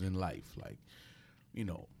travels in life. Like,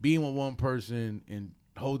 being with one person and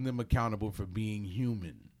holding them accountable for being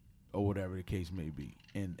human or whatever the case may be.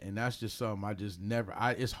 And that's just something I just never,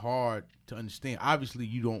 it's hard to understand. Obviously,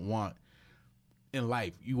 you don't want, in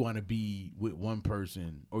life, you want to be with one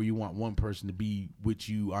person or you want one person to be with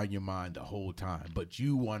you on your mind the whole time. But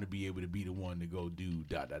you want to be able to be the one to go do ...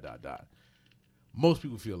 Most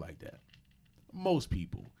people feel like that. Most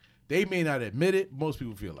people. They may not admit it. Most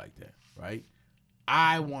people feel like that, right?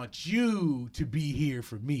 I want you to be here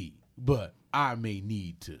for me, but I may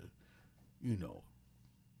need to,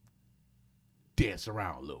 dance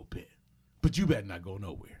around a little bit. But you better not go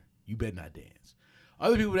nowhere. You better not dance.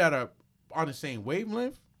 Other people that are on the same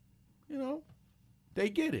wavelength, they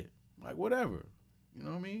get it. Like, whatever. You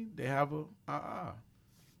know what I mean? They have a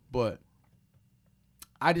But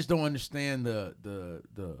I just don't understand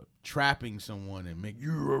the trapping someone and make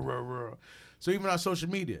you. So even on social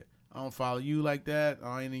media, I don't follow you like that.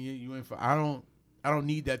 I don't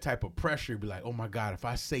need that type of pressure. Be like, oh my God, if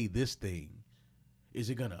I say this thing, is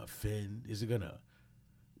it gonna offend? Is it gonna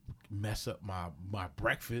mess up my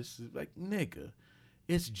breakfast? Like, nigga,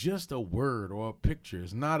 it's just a word or a picture.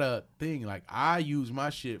 It's not a thing. Like, I use my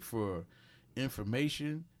shit for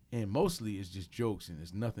information, and mostly it's just jokes, and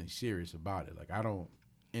there's nothing serious about it. Like, I don't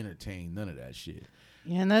entertain none of that shit.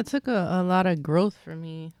 Yeah, and that took a lot of growth for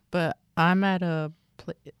me. But I'm at a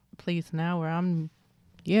place now where I'm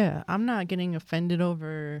not getting offended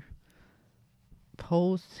over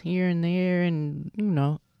posts here and there, and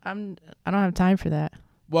I don't have time for that.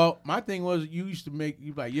 Well, my thing was, you used to make,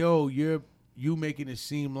 you like, yo, you making it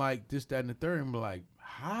seem like this, that, and the third, and be like,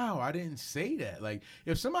 how? I didn't say that. Like,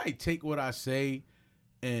 if somebody take what I say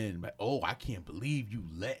and like, oh, I can't believe you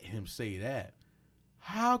let him say that.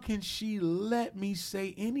 How can she let me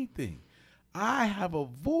say anything? I have a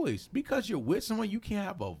voice. Because you're with someone, you can't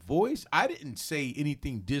have a voice. I didn't say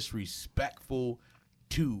anything disrespectful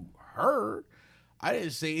to her. I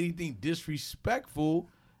didn't say anything disrespectful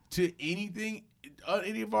to anything,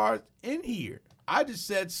 any of ours in here. I just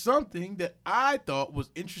said something that I thought was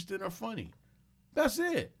interesting or funny. That's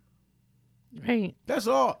it. Right. That's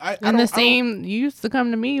all. You used to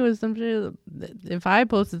come to me with some shit if I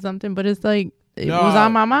posted something, but it's like, it was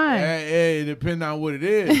on my mind. It depends on what it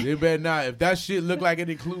is. It better not. If that shit look like it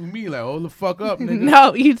include me, like, hold the fuck up, nigga.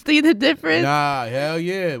 No, you see the difference? Nah, hell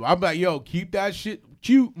yeah. I'm like, yo, keep that shit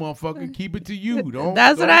cute, motherfucker. Keep it to you.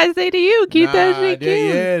 That's what I say to you. Keep that shit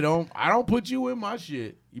cute. Yeah, I don't put you in my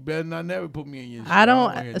shit. You better not never put me in your shit. I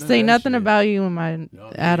don't say nothing about you in my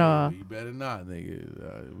at all. You better not,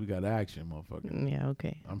 nigga. We got action, motherfucker. Yeah,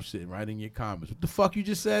 okay. I'm sitting right in your comments. What the fuck you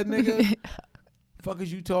just said, nigga? Fuck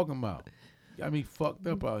is you talking about? Got me fucked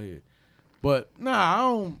up out here. But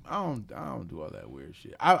nah, I don't do all that weird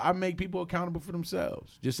shit. I make people accountable for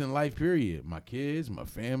themselves. Just in life, period. My kids, my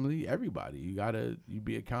family, everybody. You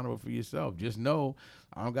be accountable for yourself. Just know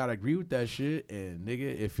I don't gotta agree with that shit. And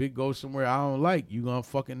nigga, if it goes somewhere I don't like, you gonna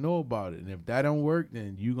fucking know about it. And if that don't work,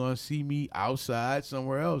 then you gonna see me outside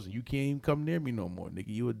somewhere else, and you can't even come near me no more, nigga.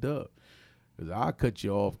 You a dub. Cause I'll cut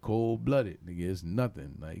you off cold blooded, nigga. It's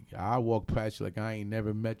nothing. Like, I walk past you like I ain't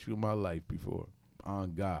never met you in my life before.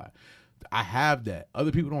 On God. I have that.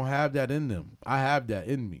 Other people don't have that in them. I have that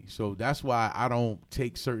in me. So that's why I don't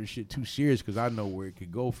take certain shit too serious, because I know where it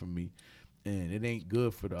could go for me, and it ain't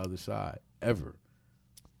good for the other side ever.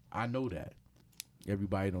 I know that.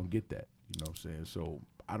 Everybody don't get that. You know what I'm saying? So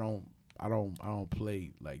I don't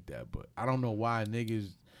play like that. But I don't know why niggas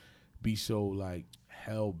be so like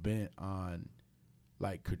hell bent on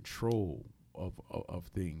like control of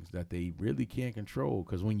things that they really can't control.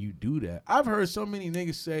 Because when you do that, I've heard so many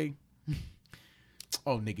niggas say,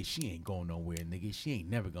 oh, nigga, she ain't going nowhere, nigga. She ain't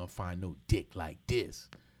never gonna find no dick like this.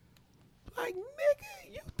 Like,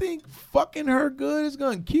 nigga, you think fucking her good is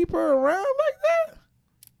gonna keep her around like that?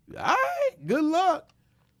 All right, good luck.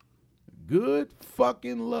 Good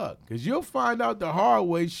fucking luck. Because you'll find out the hard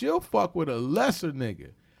way. She'll fuck with a lesser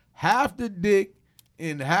nigga. Half the dick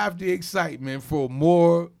and half the excitement for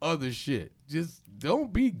more other shit. Just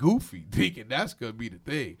don't be goofy thinking that's gonna be the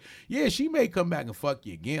thing. Yeah, she may come back and fuck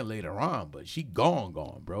you again later on, but she gone,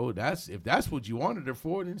 bro. If that's what you wanted her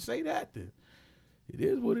for, then say that then. It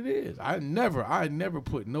is what it is. I never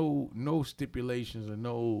put no stipulations or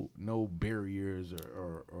no barriers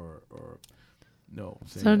or no.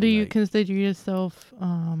 So do you consider yourself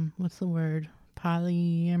what's the word?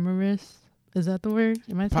 Polyamorous? Is that the word?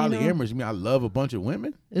 Am I saying polyamorous? I mean, I love a bunch of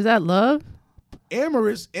women. Is that love? Amor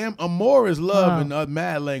is love in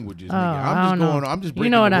mad languages. Nigga. I'm just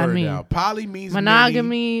breaking the word down. Poly means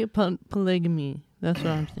monogamy, polygamy. That's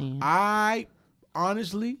what I'm saying. I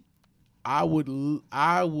honestly, I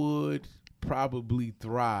would probably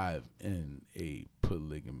thrive in a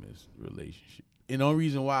polygamous relationship. And the only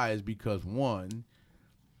reason why is because, one,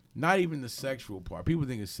 not even the sexual part. People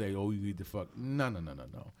think it's say, oh, you need to fuck. No.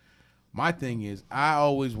 My thing is, I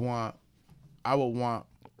would want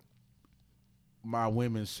my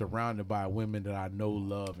women surrounded by women that I know,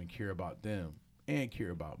 love, and care about them, and care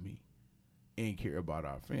about me, and care about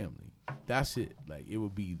our family. That's it. Like, it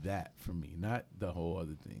would be that for me, not the whole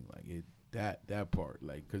other thing. Like, that part,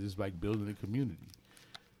 like, because it's like building a community.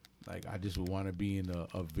 Like, I just would want to be in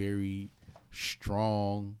a very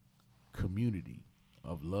strong community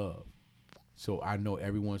of love. So I know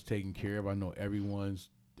everyone's taken care of. I know everyone's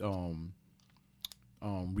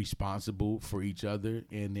responsible for each other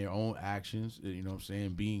and their own actions. You know what I'm saying?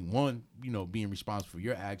 Being responsible for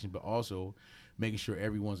your actions, but also making sure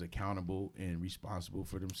everyone's accountable and responsible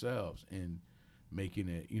for themselves, and making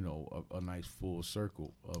it, a nice full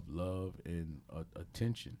circle of love and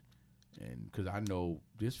attention. And because I know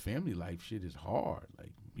this family life shit is hard.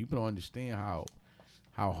 Like, people don't understand how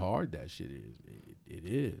hard that shit is. It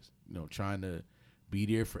is. Trying to be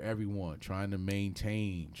there for everyone, trying to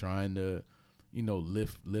maintain, trying to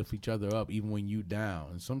lift each other up even when you down.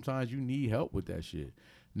 And sometimes you need help with that shit.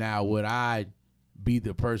 Now, would I be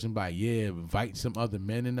the person by invite some other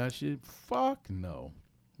men in that shit? Fuck no.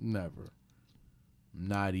 Never.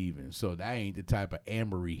 Not even. So that ain't the type of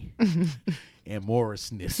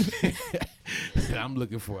amorousness that I'm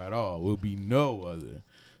looking for at all. Will be no other.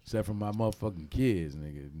 Except for my motherfucking kids,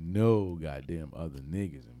 nigga. No goddamn other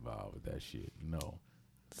niggas involved with that shit. No.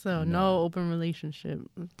 So no open relationship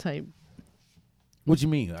type. What you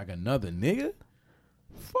mean? Like another nigga?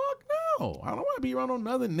 Fuck no. I don't want to be around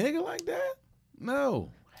another nigga like that. No.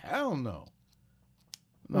 Hell no.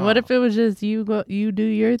 Nah. What if it was just you do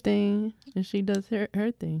your thing and she does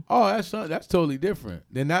her thing? Oh, that's totally different.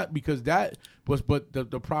 Then that, because that was, but the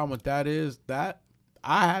problem with that is that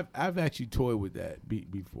I've actually toyed with that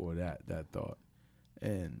before that thought.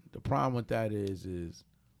 And the problem with that is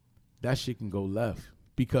that shit can go left.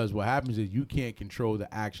 Because what happens is you can't control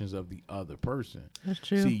the actions of the other person. That's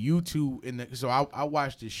true. See, you two so I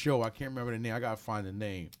watched this show. I can't remember the name. I gotta find the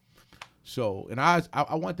name. So, and I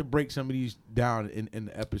want to break some of these down in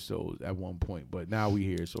the episodes at one point, but now we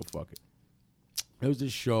here, so fuck it. It was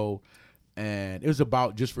this show, and it was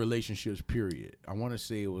about just relationships, period. I want to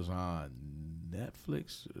say it was on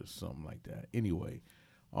Netflix or something like that. Anyway,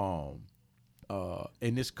 and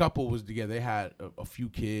this couple was together. They had a few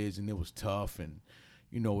kids, and it was tough, and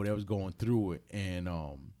they was going through it, and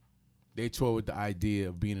they toyed with the idea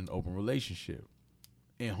of being in an open relationship,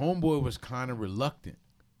 and homeboy was kind of reluctant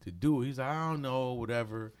to do it. He's like, I don't know,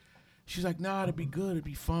 whatever. She's like, nah, it'd be good. It'd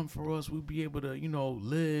be fun for us. We'd be able to,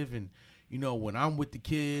 live. And, when I'm with the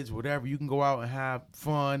kids, whatever, you can go out and have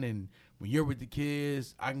fun. And when you're with the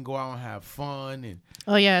kids, I can go out and have fun. And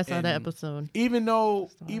oh, yeah, I saw that episode. Even though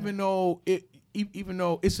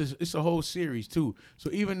it's a whole series, too. So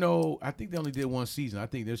even though I think they only did one season, I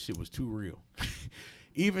think this shit was too real.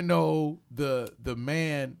 Even though the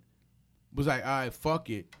man was like, all right, fuck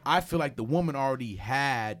it. I feel like the woman already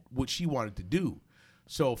had what she wanted to do.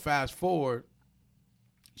 So fast forward,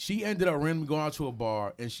 she ended up randomly going out to a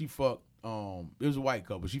bar and she fucked, it was a white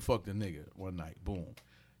couple. She fucked a nigga one night. Boom.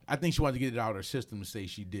 I think she wanted to get it out of her system to say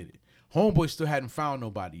she did it. Homeboy still hadn't found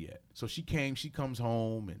nobody yet. So she comes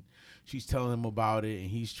home and she's telling him about it and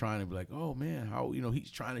he's trying to be like, oh man, how,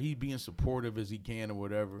 he's being supportive as he can or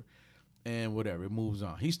whatever. And whatever, it moves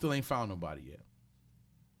on. He still ain't found nobody yet.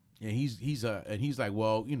 And he's like,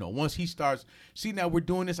 well, once he starts, see, now we're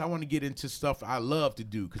doing this, I want to get into stuff I love to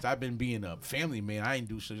do because I've been being a family man. I ain't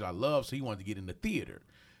do shit I love, so he wanted to get into theater.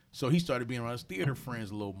 So he started being around his theater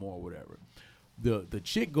friends a little more, whatever. The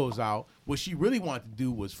chick goes out. What she really wanted to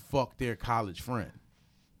do was fuck their college friend,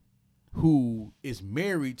 who is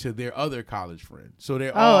married to their other college friend. So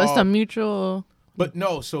they're it's a mutual. But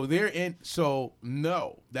no, so they're in. So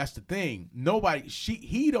no, that's the thing. Nobody.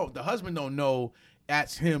 The husband don't know.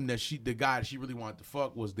 That's him. That the guy that she really wanted to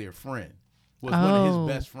fuck was their friend. Was one of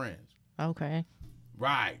his best friends. Okay.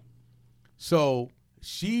 Right. So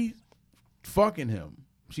she fucking him.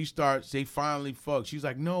 They finally fuck. She's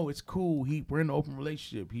like, no, it's cool. We're in an open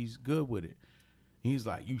relationship. He's good with it. He's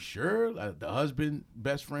like, you sure? Like, the husband,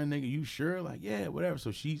 best friend nigga, you sure? Like, yeah, whatever.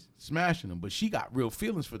 So she's smashing him, but she got real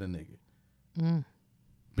feelings for the nigga.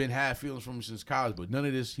 Been had feelings from him since college, but none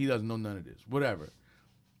of this, he doesn't know none of this. Whatever.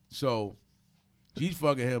 So she's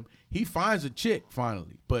fucking him. He finds a chick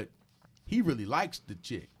finally, but he really likes the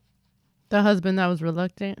chick. The husband that was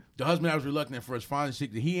reluctant? The husband that was reluctant for us finding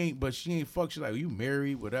chick that but she ain't fuck. She's like, you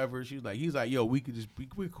married, whatever. He's like, yo, we're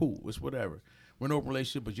cool. It's whatever. We're in an open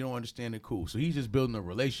relationship, but you don't understand it, cool. So he's just building a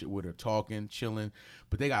relationship with her, talking, chilling,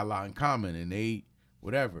 but they got a lot in common and they,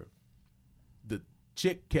 whatever. The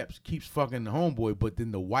chick keeps fucking the homeboy, but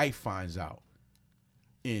then the wife finds out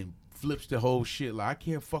and flips the whole shit like, I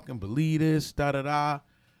can't fucking believe this, da-da-da.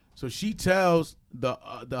 So she tells the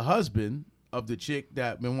husband of the chick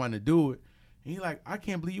that been wanting to do it, and he's like, I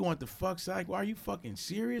can't believe you want to fuck. So like, why are you fucking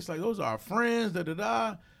serious? Like, those are our friends,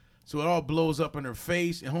 da-da-da. So it all blows up in her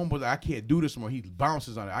face, and homeboy's like, I can't do this more. He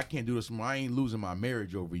bounces on it. I can't do this more. I ain't losing my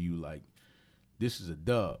marriage over you. Like, this is a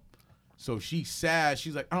dub. So she's sad.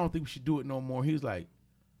 She's like, I don't think we should do it no more. He's like,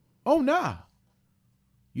 oh, nah.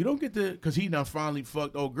 You don't get to, because he done finally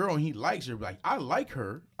fucked old girl, and he likes her. Like, I like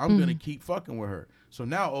her. I'm going to keep fucking with her. So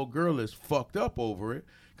now old girl is fucked up over it,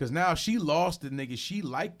 because now she lost the nigga she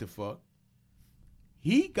liked to fuck.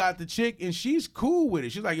 He got the chick, and she's cool with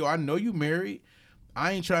it. She's like, yo, I know you married.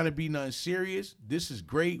 I ain't trying to be nothing serious. This is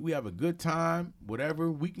great. We have a good time. Whatever.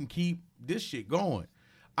 We can keep this shit going.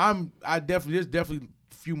 There's definitely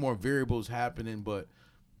a few more variables happening, but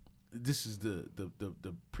this is the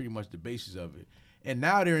pretty much the basis of it. And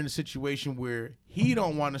now they're in a situation where he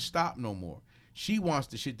don't want to stop no more. She wants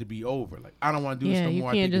the shit to be over. Like, I don't want to do this no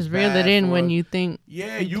more. You can't just reel it in when you think.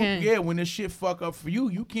 When this shit fuck up for you,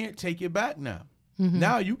 you can't take it back now. Mm-hmm.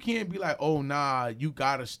 Now you can't be like, oh nah, you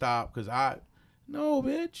gotta stop because no,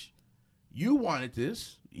 bitch. You wanted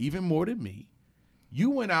this even more than me.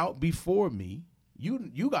 You went out before me.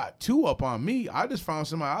 You got 2 up on me. I just found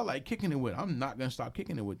somebody I like kicking it with. I'm not gonna stop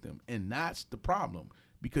kicking it with them, and that's the problem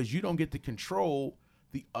because you don't get to control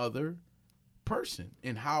the other person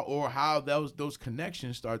and how those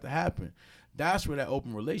connections start to happen. That's where that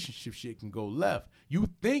open relationship shit can go left. You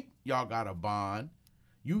think y'all got a bond.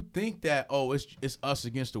 You think that, it's us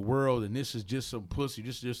against the world and this is just some pussy,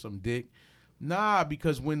 this is just some dick. Nah,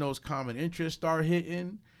 because when those common interests start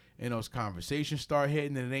hitting and those conversations start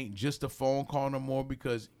hitting, and it ain't just a phone call no more,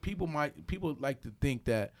 because people like to think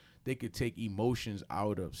that they could take emotions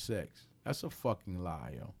out of sex. That's a fucking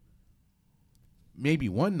lie, yo. Maybe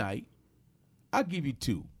one night, I'll give you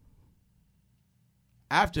 2.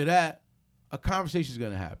 After that, a conversation is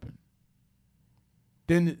going to happen.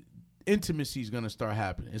 Then intimacy is going to start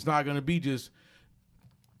happening. It's not going to be just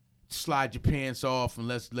slide your pants off and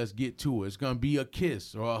let's get to it. It's going to be a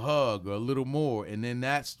kiss or a hug or a little more. And then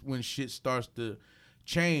that's when shit starts to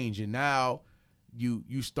change. And now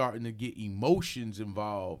you starting to get emotions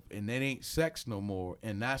involved, and that ain't sex no more.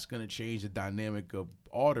 And that's going to change the dynamic of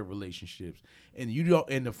all the relationships. And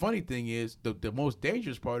and the funny thing is, the most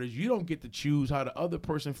dangerous part is you don't get to choose how the other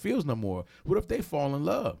person feels no more. What if they fall in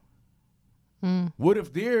love? What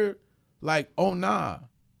if they're like, oh nah,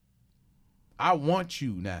 I want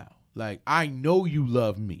you now. Like, I know you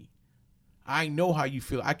love me. I know how you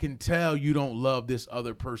feel. I can tell you don't love this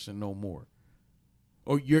other person no more.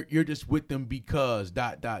 Or you're just with them because ...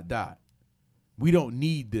 We don't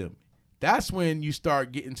need them. That's when you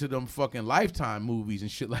start getting to them fucking Lifetime movies and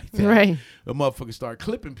shit like that. Right. The motherfuckers start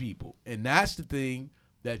clipping people. And that's the thing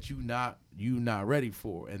that you not ready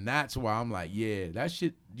for. And that's why I'm like, yeah, that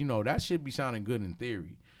shit, that shit be sounding good in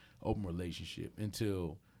theory, open relationship,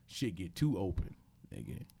 until shit get too open,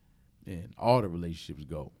 nigga. And all the relationships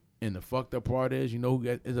go. And the fucked up part is, who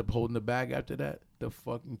ends up holding the bag after that? The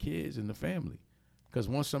fucking kids and the family. Because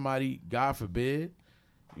once somebody, God forbid,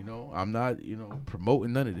 I'm not,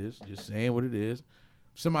 promoting none of this, just saying what it is.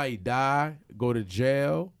 Somebody die, go to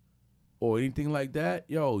jail, or anything like that,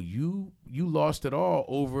 you lost it all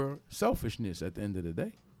over selfishness at the end of the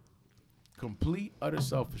day. Complete, utter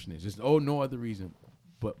selfishness. There's no other reason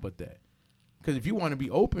but that. Because if you want to be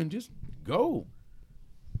open, just go.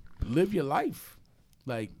 Live your life.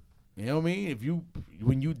 Like, you know what I mean?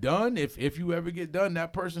 When you done, if you ever get done,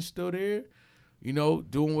 that person's still there,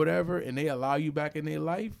 doing whatever, and they allow you back in their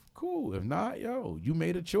life, cool. If not, you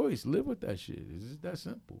made a choice. Live with that shit. It's just that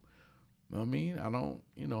simple. You know what I mean? I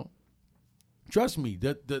don't, trust me,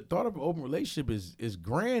 the thought of an open relationship is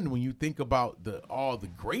grand when you think about all the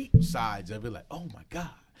great sides of it. Like, oh my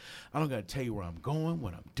God, I don't got to tell you where I'm going,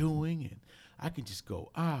 what I'm doing, and I can just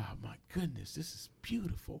go, my goodness, this is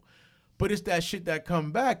beautiful. But it's that shit that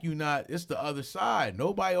come back. It's the other side.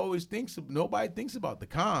 Nobody thinks about the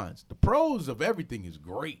cons. The pros of everything is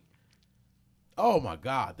great. Oh my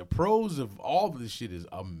God, the pros of all of this shit is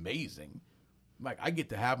amazing. Like, I get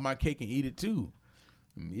to have my cake and eat it too.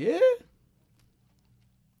 Yeah.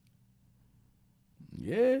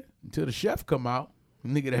 Yeah. Until the chef come out. The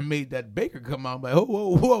nigga that made that baker come out. Like,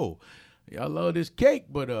 whoa. Y'all love this cake,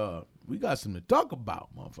 but we got something to talk about,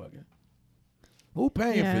 motherfucker. Who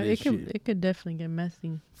paying for this shit? It could definitely get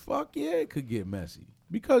messy. Fuck yeah, it could get messy.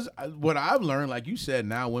 Because what I've learned, like you said,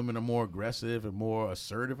 now women are more aggressive and more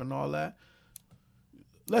assertive and all that.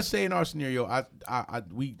 Let's say in our scenario,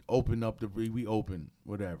 we open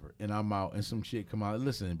whatever, and I'm out, and some shit come out.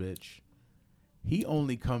 Listen, bitch, he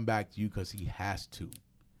only come back to you because he has to.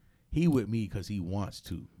 He with me because he wants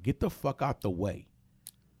to. Get the fuck out the way.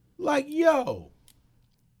 Like, yo.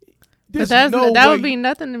 But that would be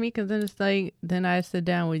nothing to me, because then it's like, then I sit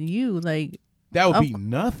down with you, like. That would be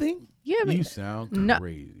nothing? Yeah, but you sound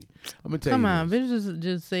crazy. I'm going to tell come you on, bitches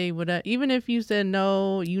just say what even if you said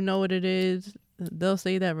no, you know what it is, they'll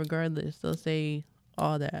say that regardless. They'll say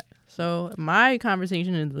all that. So my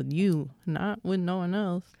conversation is with you, not with no one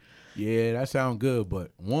else. Yeah, that sounds good,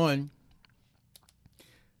 but one,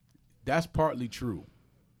 that's partly true.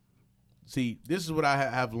 See, this is what I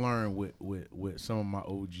have learned with some of my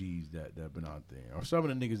OGs that have been out there, or some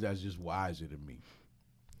of the niggas that's just wiser than me.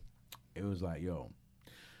 It was like, yo,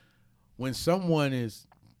 when someone is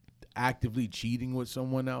actively cheating with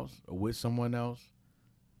someone else or with someone else,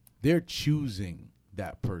 they're choosing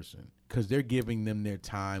that person because they're giving them their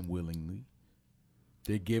time willingly.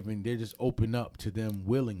 They're just open up to them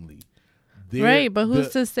willingly. Right, but who's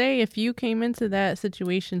to say if you came into that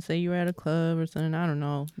situation, say you were at a club or something, I don't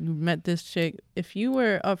know, you met this chick, if you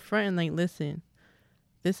were upfront and like, listen,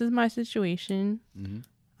 this is my situation,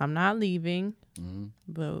 I'm not leaving,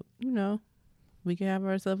 but, you know, we can have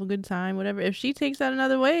ourselves a good time, whatever. If she takes that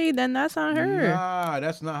another way, then that's on her. Nah,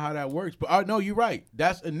 that's not how that works. But no, you're right.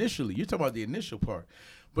 That's initially. You're talking about the initial part.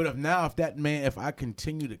 But if I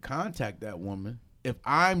continue to contact that woman, if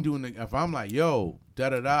I'm like, yo,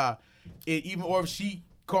 da-da-da, or if she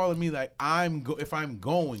calling me like if I'm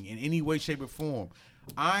going in any way, shape, or form,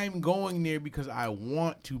 I'm going there because I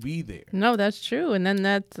want to be there. No, that's true. And then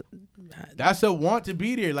that's a want to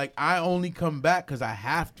be there. Like, I only come back because I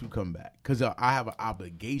have to come back because I have an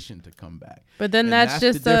obligation to come back. But then that's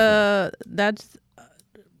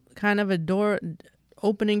kind of a door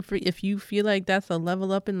opening for if you feel like that's a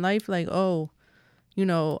level up in life. Like, oh, you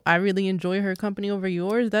know, I really enjoy her company over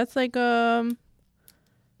yours. That's like, I'm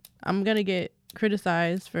going to get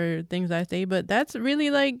criticized for things I say, but that's really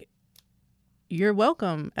like, you're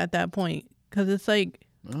welcome at that point. Because it's like,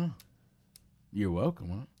 you're welcome,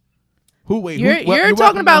 huh? You're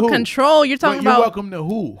talking about control. You're talking about welcome to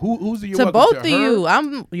who? Who's you're to welcome both to of her?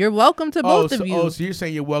 you. You're welcome to both of you. Oh, so you're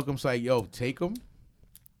saying you're welcome? It's like, yo, take them.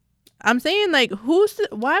 I'm saying like,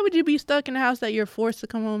 why would you be stuck in a house that you're forced to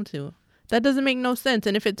come home to? That doesn't make no sense.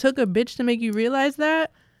 And if it took a bitch to make you realize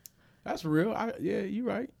that, that's real. Yeah, you're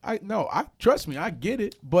right. Trust me, I get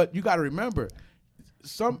it. But you got to remember,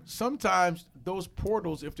 sometimes those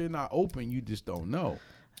portals, if they're not open, you just don't know.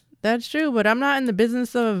 That's true. But I'm not in the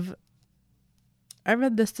business of. I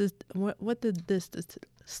read this. What did this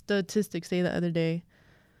statistic say the other day?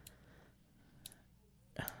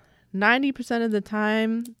 90% of the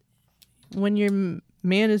time, when your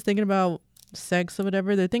man is thinking about sex or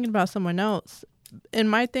whatever, they're thinking about someone else. And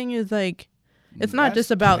my thing is like, it's not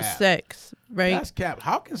just about sex, right? That's cap.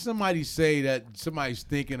 How can somebody say that somebody's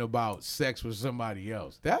thinking about sex with somebody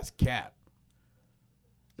else? That's cap.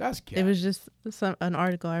 That's cap. It was just an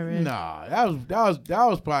article I read. Nah, that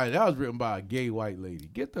was written by a gay white lady.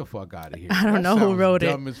 Get the fuck out of here. I don't know who wrote it.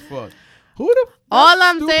 Dumb as fuck. Who the? All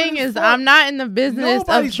I'm saying is I'm not in the business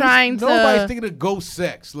of trying to. Nobody's thinking of ghost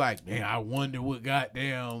sex. Like, man, I wonder what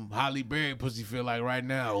goddamn Holly Berry pussy feel like right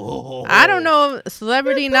now. Oh. I don't know,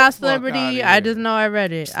 celebrity, not celebrity. I just know I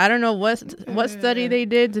read it. I don't know what study they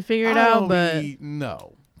did to figure it out, but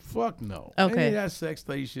no. Fuck no. Okay. Any of that sex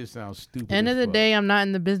study shit sounds stupid. End of the day, I'm not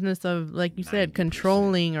in the business of, like you said, 90%.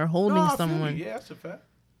 Controlling or holding someone. Yeah, that's a fact.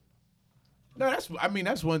 No, that's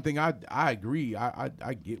one thing I agree. I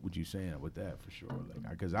get what you're saying with that for sure. Like,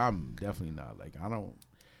 because I'm definitely not like, I don't.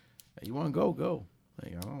 You want to go.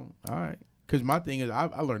 Like, I don't. All right. Because my thing is,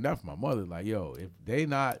 I learned that from my mother. Like, yo, if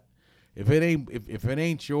it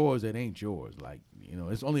ain't yours, it ain't yours. Like, you know,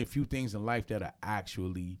 it's only a few things in life that are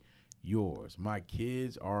actually yours. My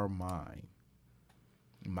kids are mine.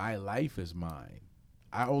 My life is mine.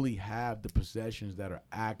 I only have the possessions that are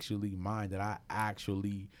actually mine, that I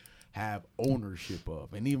actually have ownership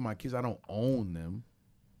of. And even my kids, I don't own them,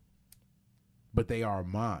 but they are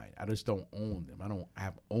mine. I just don't own them. I don't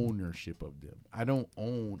have ownership of them. I don't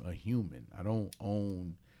own a human. I don't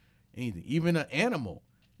own anything. Even an animal.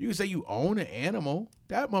 You can say you own an animal.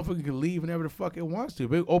 That motherfucker can leave whenever the fuck it wants to.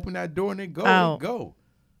 If it open that door and it go.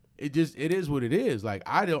 It is what it is. Like,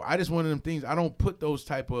 I just one of them things. I don't put those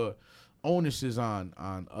type of onuses on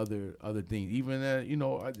other things. Even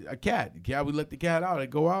a cat. We let the cat out.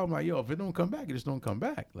 It go out. I'm like, yo, if it don't come back, it just don't come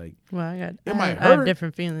back. Like, well, I have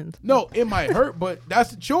different feelings. No, it might hurt, but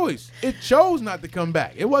that's the choice. It chose not to come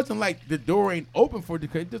back. It wasn't like the door ain't open for it.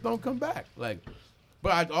 It just don't come back. Like,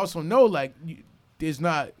 but I also know, like, there's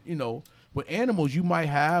not, with animals you might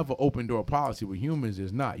have an open door policy. With humans,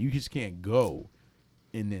 there's not. You just can't go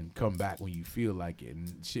and then come back when you feel like it,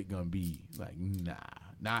 and shit gonna be like,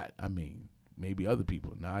 maybe other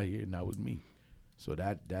people, not here, not with me. So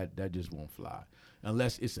that just won't fly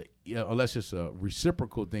unless it's a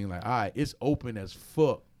reciprocal thing. Like, all right, it's open as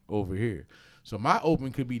fuck over here. So my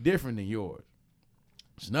open could be different than yours.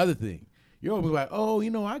 It's another thing. You're always like, oh,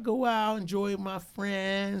 I go out, enjoy with my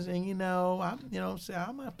friends, and I'm saying,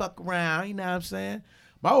 I might fuck around. You know what I'm saying?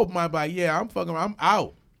 My open might be like, yeah, I'm fucking around. I'm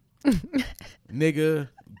out. Nigga,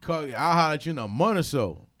 I'll holler at you in a month or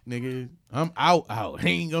so. Nigga, I'm out.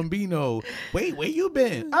 Ain't gonna be no, wait, where you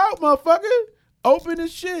been? Out, motherfucker. Open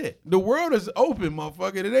as shit. The world is open,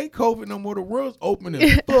 motherfucker. It ain't COVID no more. The world's open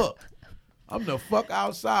as fuck. I'm the fuck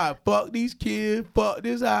outside. Fuck these kids. Fuck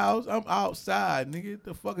this house. I'm outside, nigga. What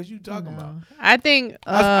the fuck is you talking about? I think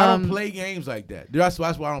I don't play games like that. That's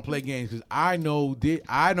why I don't play games, because I know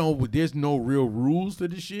there's no real rules to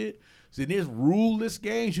this shit. See, there's ruleless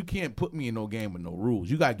games. You can't put me in no game with no rules.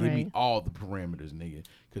 You gotta give me Right. all the parameters, nigga.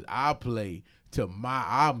 Cause I play to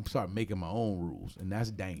I'm start making my own rules, and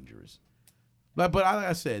that's dangerous. But like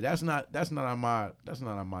I said, that's not on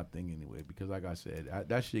my thing anyway. Because like I said,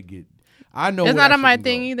 that shit get. I know It's where not that on my shit can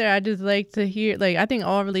thing go. either. I just like to hear, like, I think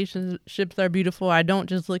all relationships are beautiful. I don't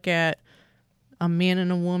just look at a man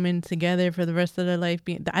and a woman together for the rest of their life.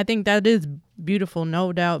 I think that is beautiful,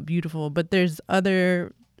 no doubt beautiful. But there's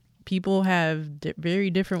other people have very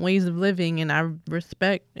different ways of living, and I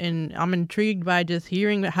respect and I'm intrigued by just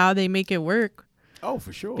hearing how they make it work. Oh,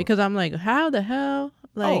 for sure. Because I'm like, how the hell?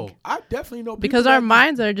 Like, I definitely know people because our that-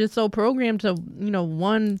 minds are just so programmed to,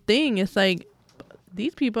 one thing. It's like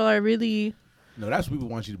these people are really. No, that's what people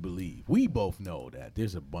want you to believe. We both know that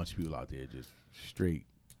there's a bunch of people out there just straight,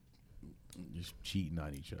 just cheating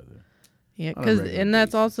on each other. Yeah, On a because regular and that's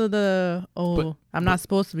basis. also the But- I'm not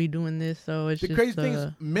supposed to be doing this, so it's The just crazy thing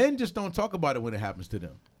is, men just don't talk about it when it happens to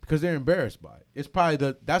them because they're embarrassed by it. It's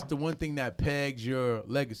probably that's the one thing that pegs your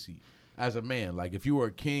legacy as a man. Like if you were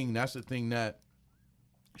a king, that's the thing that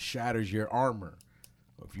shatters your armor.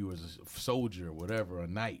 Or if you was a soldier or whatever, a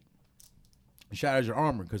knight, it shatters your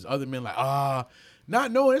armor because other men like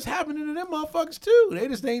not knowing it's happening to them motherfuckers too. They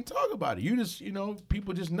just ain't talk about it. You just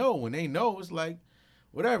people just know when they know it's like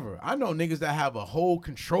whatever. I know niggas that have a whole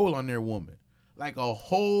control on their woman. Like a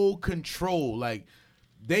whole control. Like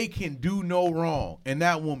they can do no wrong. And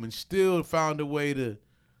that woman still found a way to,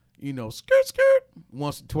 skirt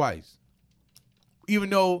once or twice. Even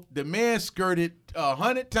though the man skirted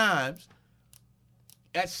 100 times,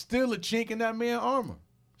 that's still a chink in that man's armor.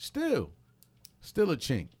 Still a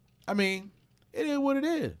chink. I mean, it is what it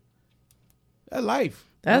is. That life.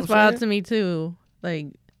 that's wild to me too. Like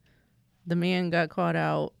the man got caught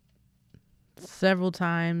out several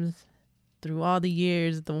times through all the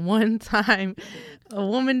years. The one time a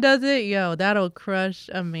woman does it, that'll crush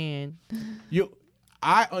a man.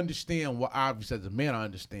 I understand why. Obviously, as a man, I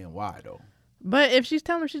understand why though. But if she's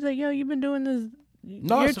telling me, she's like, you've been doing this.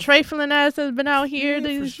 No, your it's a- trifling ass has been out here, Yeah, for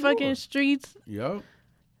these sure. fucking streets. Yep.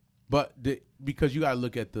 But because you gotta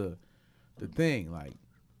look at the thing, like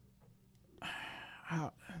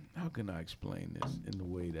how can I explain this in a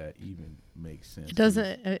way that even makes sense? It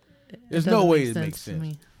doesn't. There's doesn't no way make it makes to sense.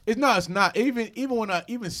 me. It's not. It's not. Even when I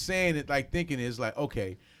saying it, like thinking it's like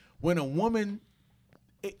okay, when a woman,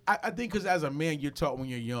 I think because as a man you're taught when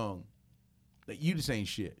you're young, that you just ain't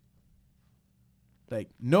shit. Like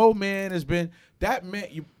no man has been that man.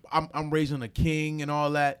 I'm raising a king and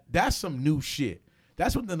all that. That's some new shit.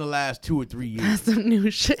 That's within the last 2 or 3 years. That's some new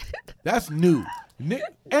shit. That's new.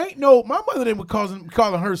 Ain't no. My mother didn't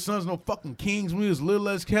calling her sons no fucking kings when we was little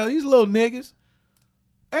as hell. These little niggas.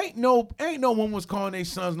 Ain't no one was calling their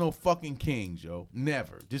sons no fucking kings, yo.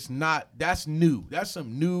 Never. Just not. That's new. That's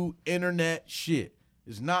some new internet shit.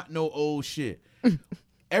 It's not no old shit.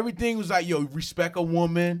 Everything was like, yo, respect a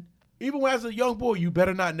woman. Even when I was a young boy, you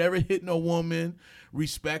better not never hit no woman.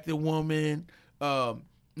 Respect a woman.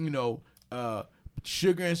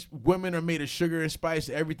 Sugar and women are made of sugar and spice.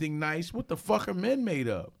 Everything nice. What the fuck are men made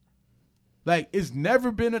of? Like it's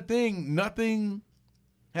never been a thing. Nothing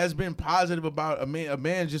has been positive about a man. A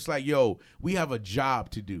man's just like, yo, we have a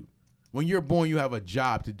job to do. When you're born, you have a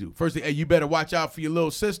job to do. First thing, hey, you better watch out for your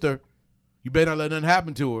little sister. You better not let nothing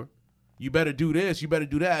happen to her. You better do this. You better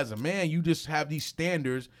do that. As a man, you just have these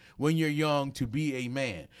standards when you're young to be a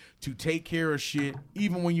man, to take care of shit,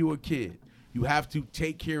 even when you're a kid. You have to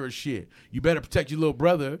take care of shit. You better protect your little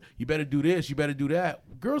brother. You better do this. You better do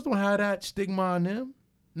that. Girls don't have that stigma on them.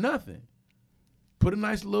 Nothing. Put a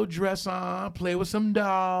nice little dress on. Play with some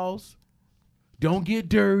dolls. Don't get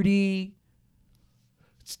dirty.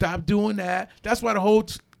 Stop doing that. That's why the whole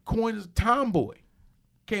coin is tomboy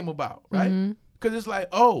came about, right? Because it's like,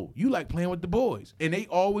 oh, you like playing with the boys. And they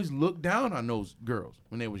always looked down on those girls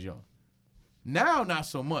when they was young. Now, not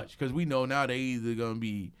so much. Because we know now they either going to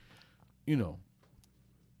be,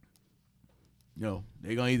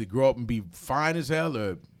 they're going to either grow up and be fine as hell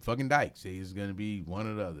or fucking dykes. It's going to be one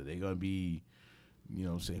or the other. They're going to be,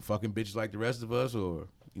 say fucking bitches like the rest of us or,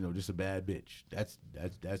 just a bad bitch.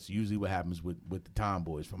 That's usually what happens with the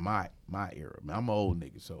tomboys from my era. I mean, I'm an old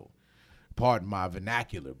nigga, so pardon my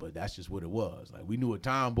vernacular, but that's just what it was. Like we knew a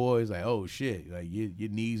tomboy is like, oh shit, like your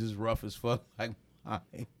knees is rough as fuck, like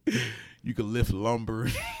mine. You could lift lumber,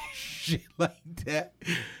 shit like that.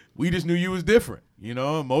 We just knew you was different,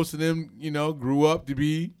 Most of them, grew up to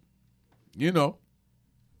be, the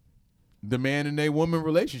man and they woman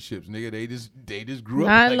relationships, nigga. They just grew up.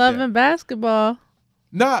 Not like loving that. basketball.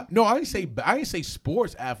 Nah, no, I ain't say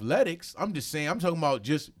sports athletics. I'm just saying I'm talking about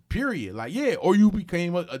just period. Like, yeah, or you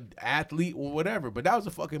became a athlete or whatever. But that was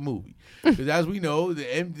a fucking movie. Because as we know, the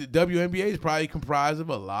WNBA is probably comprised of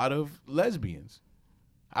a lot of lesbians.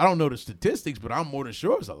 I don't know the statistics, but I'm more than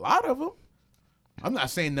sure it's a lot of them. I'm not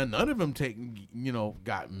saying none of them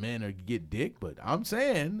got men or get dick, but I'm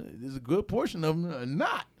saying there's a good portion of them are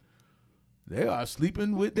not. They are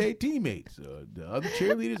sleeping with their teammates. The other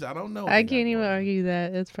cheerleaders, I don't know. I can't even argue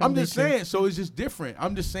that. It's probably I'm just saying, so it's just different.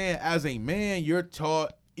 I'm just saying, as a man, you're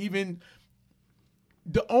taught, even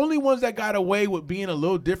the only ones that got away with being a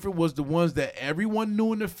little different was the ones that everyone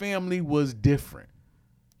knew in the family was different.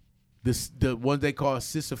 The ones they call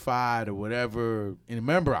sissified or whatever. And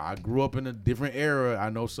remember, I grew up in a different era. I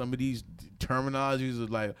know some of these terminologies are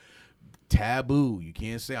like taboo. You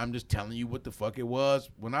can't say. I'm just telling you what the fuck it was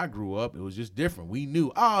when I grew up. It was just different. We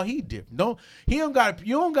knew. Oh, he different. You don't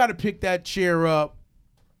got to pick that chair up,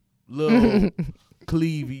 little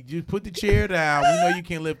Clevey. Just put the chair down. We know you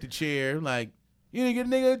can't lift the chair. Like, you didn't get a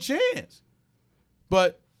nigga a chance.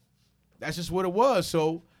 But that's just what it was.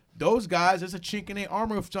 So those guys, there's a chink in their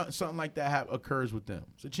armor if something like that occurs with them.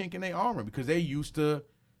 It's a chink in their armor because they used to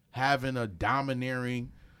having a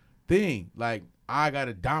domineering thing. Like, I got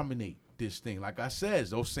to dominate this thing. Like I said,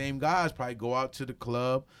 those same guys probably go out to the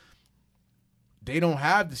club. They don't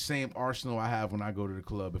have the same arsenal I have when I go to the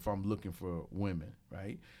club if I'm looking for women,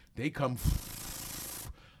 right? They come,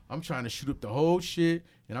 I'm trying to shoot up the whole shit,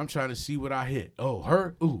 and I'm trying to see what I hit. Oh,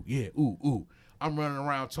 her? Ooh, yeah, ooh. I'm running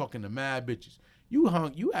around talking to mad bitches. You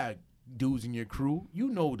had dudes in your crew. You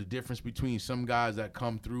know the difference between some guys that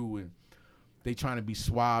come through and they trying to be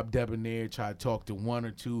suave, debonair, try to talk to one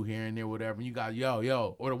or two here and there, whatever. And you got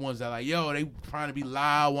yo, or the ones that like, yo, they trying to be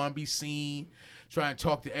loud, want to be seen, trying to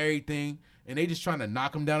talk to everything, and they just trying to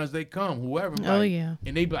knock them down as they come, whoever. Oh, like, yeah.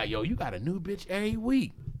 And they be like, yo, you got a new bitch every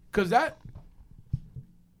week. Because that's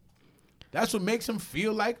what makes them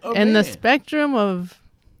feel like a man. And the spectrum of,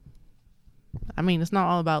 I mean, it's not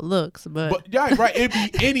all about looks, but yeah, right. It'd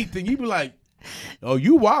be anything. You'd be like, oh,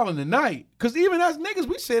 you wildin' tonight. Because even as niggas,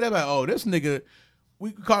 we say that, like, oh, this nigga,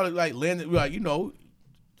 we could call it like landing, like,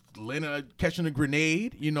 catching a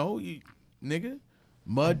grenade, nigga.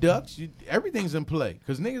 Mud ducks, everything's in play.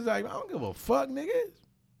 Because niggas like, I don't give a fuck, nigga.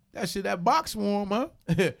 That shit, that box warm, huh?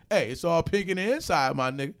 Hey, it's all pink in the inside,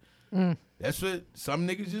 my nigga. That's what some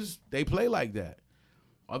niggas just, they play like that.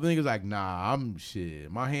 Other niggas like, nah,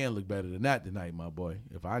 my hand look better than that tonight, my boy.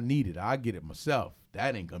 If I need it, I'll get it myself.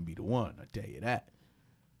 That ain't gonna be the one, I tell you that.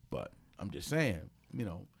 But I'm just saying,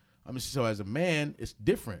 so as a man, it's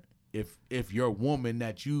different. If your woman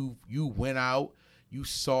that you went out, you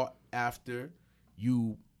sought after,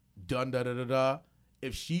 you done da-da-da-da,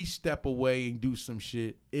 if she step away and do some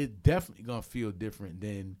shit, it definitely gonna feel different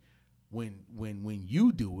than when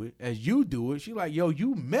you do it. As you do it, she like, yo,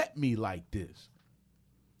 you met me like this.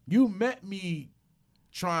 You met me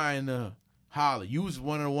trying to holler. You was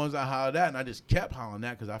one of the ones I hollered at, and I just kept hollering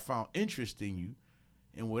at because I found interest in you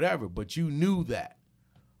and whatever. But you knew that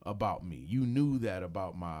about me. You knew that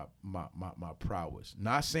about my prowess.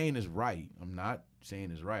 Not saying it's right. I'm not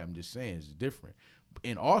saying it's right. I'm just saying it's different.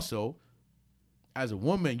 And also, as a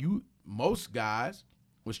woman, most guys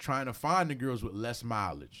was trying to find the girls with less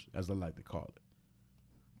mileage, as I like to call it.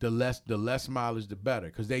 The less mileage, the better.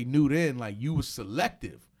 Because they knew then, like, you was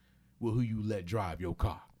selective with who you let drive your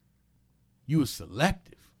car. You was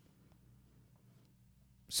selective.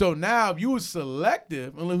 So now, if you was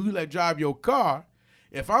selective and who you let drive your car,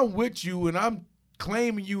 if I'm with you and I'm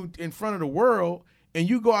claiming you in front of the world, and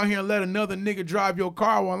you go out here and let another nigga drive your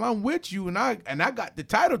car while I'm with you and I got the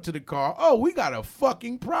title to the car, oh, we got a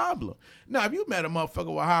fucking problem. Now, if you met a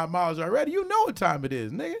motherfucker with high miles already, you know what time it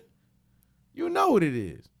is, nigga. You know what it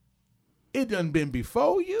is. It done been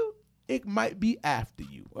before you. It might be after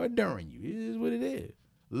you or during you. It is what it is.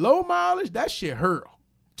 Low mileage, that shit hurt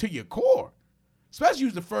to your core. Especially you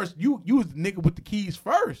was the first, you was the nigga with the keys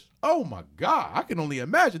first. Oh my God. I can only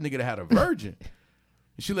imagine nigga that had a virgin.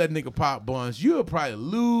 And she let nigga pop buns. You'll probably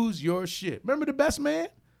lose your shit. Remember The Best Man?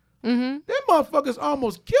 Mm-hmm. Them motherfuckers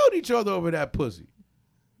almost killed each other over that pussy.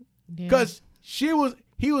 Because he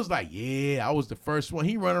was like, yeah, I was the first one.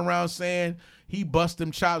 He run around saying he bust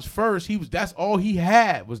them chops first. That's all he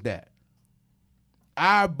had was that.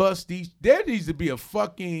 I bust these. There needs to be a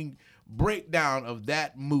fucking breakdown of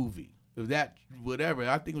that movie. Of that, whatever.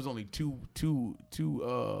 I think it was only two,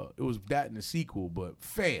 it was that in the sequel, but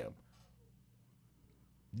fam.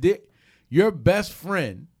 Your best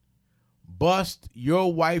friend bust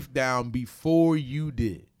your wife down before you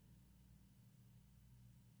did.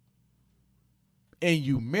 and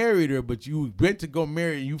you married her, but you went to go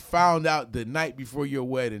marry and you found out the night before your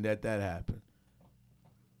wedding that happened.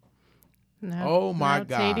 Oh my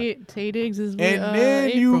God! Tay Diggs is with and then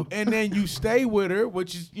April. you stay with her,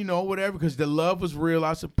 which is whatever, because the love was real,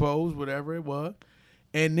 I suppose, whatever it was.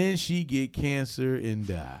 And then she get cancer and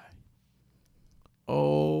die.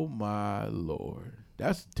 Oh my Lord,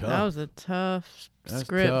 that's tough. That was a tough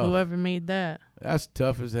script. Tough. Whoever made that. That's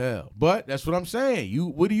tough as hell. But that's what I'm saying.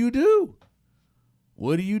 What do you do?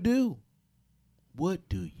 What do you do? What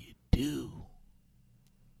do you do?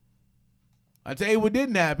 I tell you what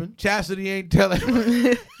didn't happen. Chastity ain't telling.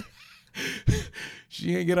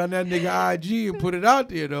 She ain't get on that nigga IG and put it out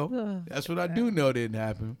there though. That's what I do know didn't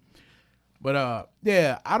happen. But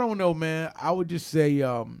yeah, I don't know, man. I would just say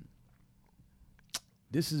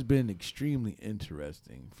this has been extremely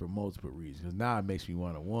interesting for multiple reasons. Because now it makes me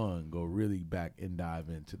want to go really back and dive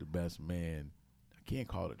into the Best Man. I can't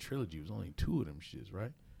call it a trilogy. It was only 2 of them shits,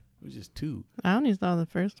 right? It was just 2. I only saw the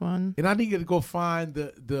first one. And I need to go find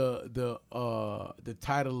the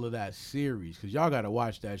title of that series, because y'all got to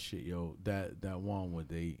watch that shit, yo. That one where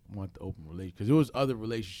they want the open relationship. Because there was other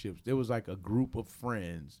relationships. There was like a group of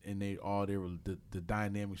friends, and they were the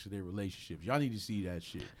dynamics of their relationships. Y'all need to see that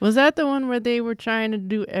shit. Was that the one where they were trying to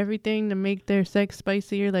do everything to make their sex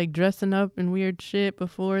spicier, like dressing up in weird shit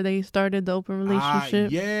before they started the open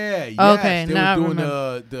relationship? Yeah. Okay, they now were doing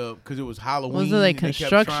the because it was Halloween. Was it like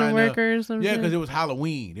construction workers? Yeah, because it was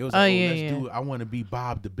Halloween. It was like, let's do it. I want to be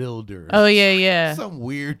Bob the Builder. Oh yeah. Some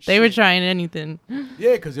weird shit. They were trying anything.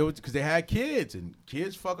 Yeah, because they had kids, and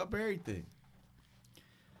kids fuck up everything.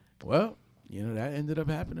 Well, that ended up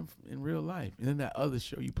happening in real life. And then that other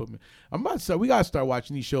show you put me. I'm about to say we gotta start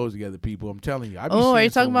watching these shows together, people. I'm telling you. Are you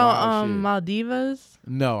talking about Maldivas?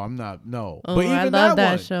 No, I'm not. No. Oh, but even I love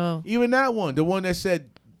that one, show. Even that one, the one that said,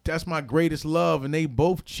 that's my greatest love, and they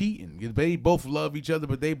both cheating. They both love each other,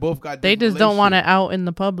 but they both got. They just don't want it out in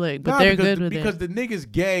the public, but they're good with it. Because the nigga's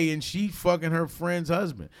gay and she fucking her friend's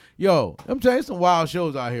husband. Yo, I'm telling you, some wild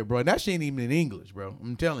shows out here, bro. And that shit ain't even in English, bro.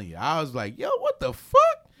 I'm telling you. I was like, yo, what the fuck?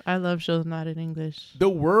 I love shows not in English. The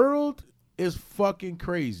world is fucking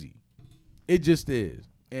crazy. It just is.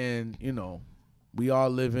 And, we all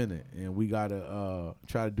live in it, and we gotta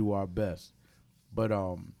try to do our best. But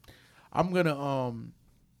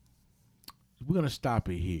we're gonna stop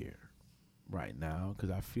it here right now,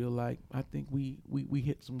 because I think we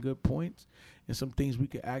hit some good points and some things we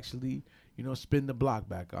could actually spin the block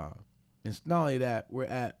back on. And it's not only that, we're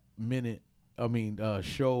at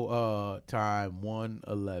show time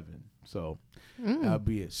 1:11, so that'll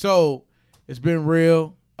be it. So it's been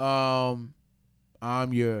real. I'm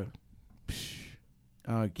your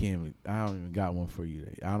I don't even got one for you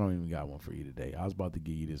today. I don't even got one for you today. I was about to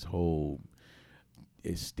give you this whole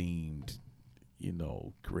esteemed,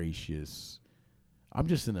 gracious. I'm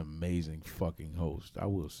just an amazing fucking host. I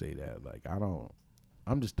will say that.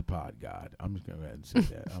 I'm just the pod god. I'm just going to go ahead and say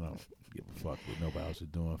that. I don't give a fuck what nobody else is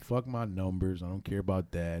doing. Fuck my numbers. I don't care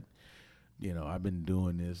about that. I've been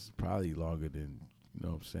doing this probably longer than, what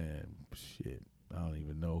I'm saying? Shit. I don't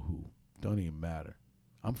even know who. Don't even matter.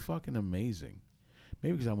 I'm fucking amazing.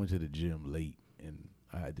 Maybe because I went to the gym late and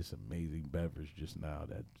I had this amazing beverage just now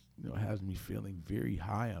that, has me feeling very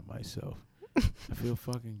high on myself. I feel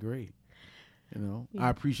fucking great. Yeah. I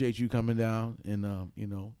appreciate you coming down and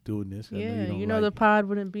doing this. Yeah, the pod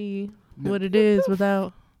wouldn't be what it is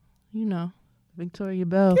without, Victoria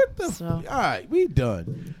Bell. All right, we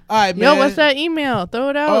done. All right, man. Yo, what's that email? Throw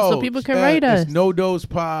it out so people can write us. It's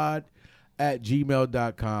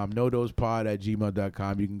nodosepod@gmail.com.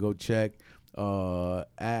 Nodosepod@gmail.com. You can go check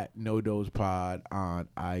at nodosepod on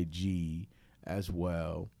IG as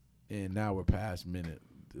well. And now we're past minute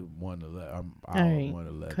 1:11. I'm hour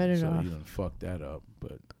 1:11. Cut it off. You done fucked that up,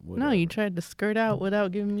 but whatever. No, you tried to skirt out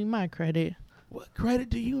without giving me my credit. What credit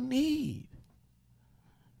do you need?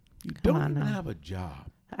 You don't even have a job.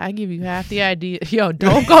 I give you half the idea. Yo,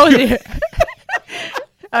 don't go there.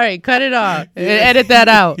 All right, cut it off. Yeah. Edit that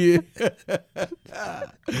out. Yeah.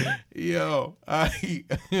 Yo, all right,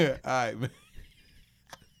 man.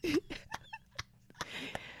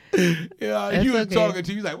 Yeah, you was talking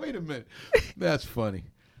to you like, wait a minute. That's funny.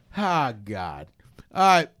 God. All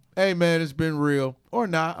right. Hey, man, it's been real. Or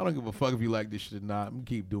not. I don't give a fuck if you like this shit or not. I'm going to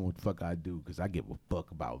keep doing what the fuck I do because I give a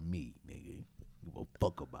fuck about me, nigga. I give a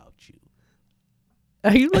fuck about you.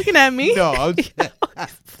 Are you looking at me? No, I'm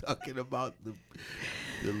talking about the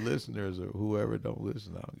listeners or whoever don't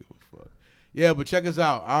listen. I don't give a fuck. Yeah, but check us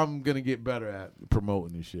out. I'm going to get better at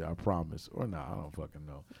promoting this shit. I promise. Or not. I don't fucking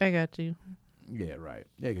know. I got you. Yeah, right.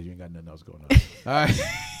 Yeah, because you ain't got nothing else going on. All right.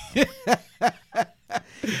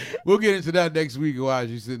 We'll get into that next week. Why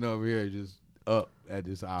you sitting over here just up at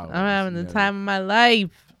this hour. I'm having the time of my life.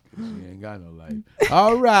 She ain't got no life.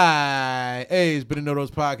 All right. Hey, it's been a No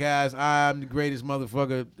Dose Podcast. I'm the greatest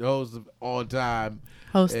motherfucker, host of all time.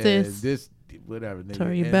 Hostess. And this, whatever, nigga.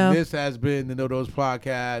 Tori And Bell. this has been the No Dose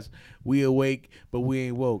Podcast. We awake, but we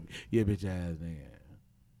ain't woke. Yeah, bitch ass nigga.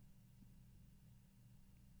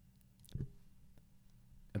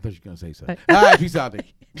 I thought you were going to say something. All right, peace out,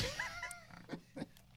 nigga.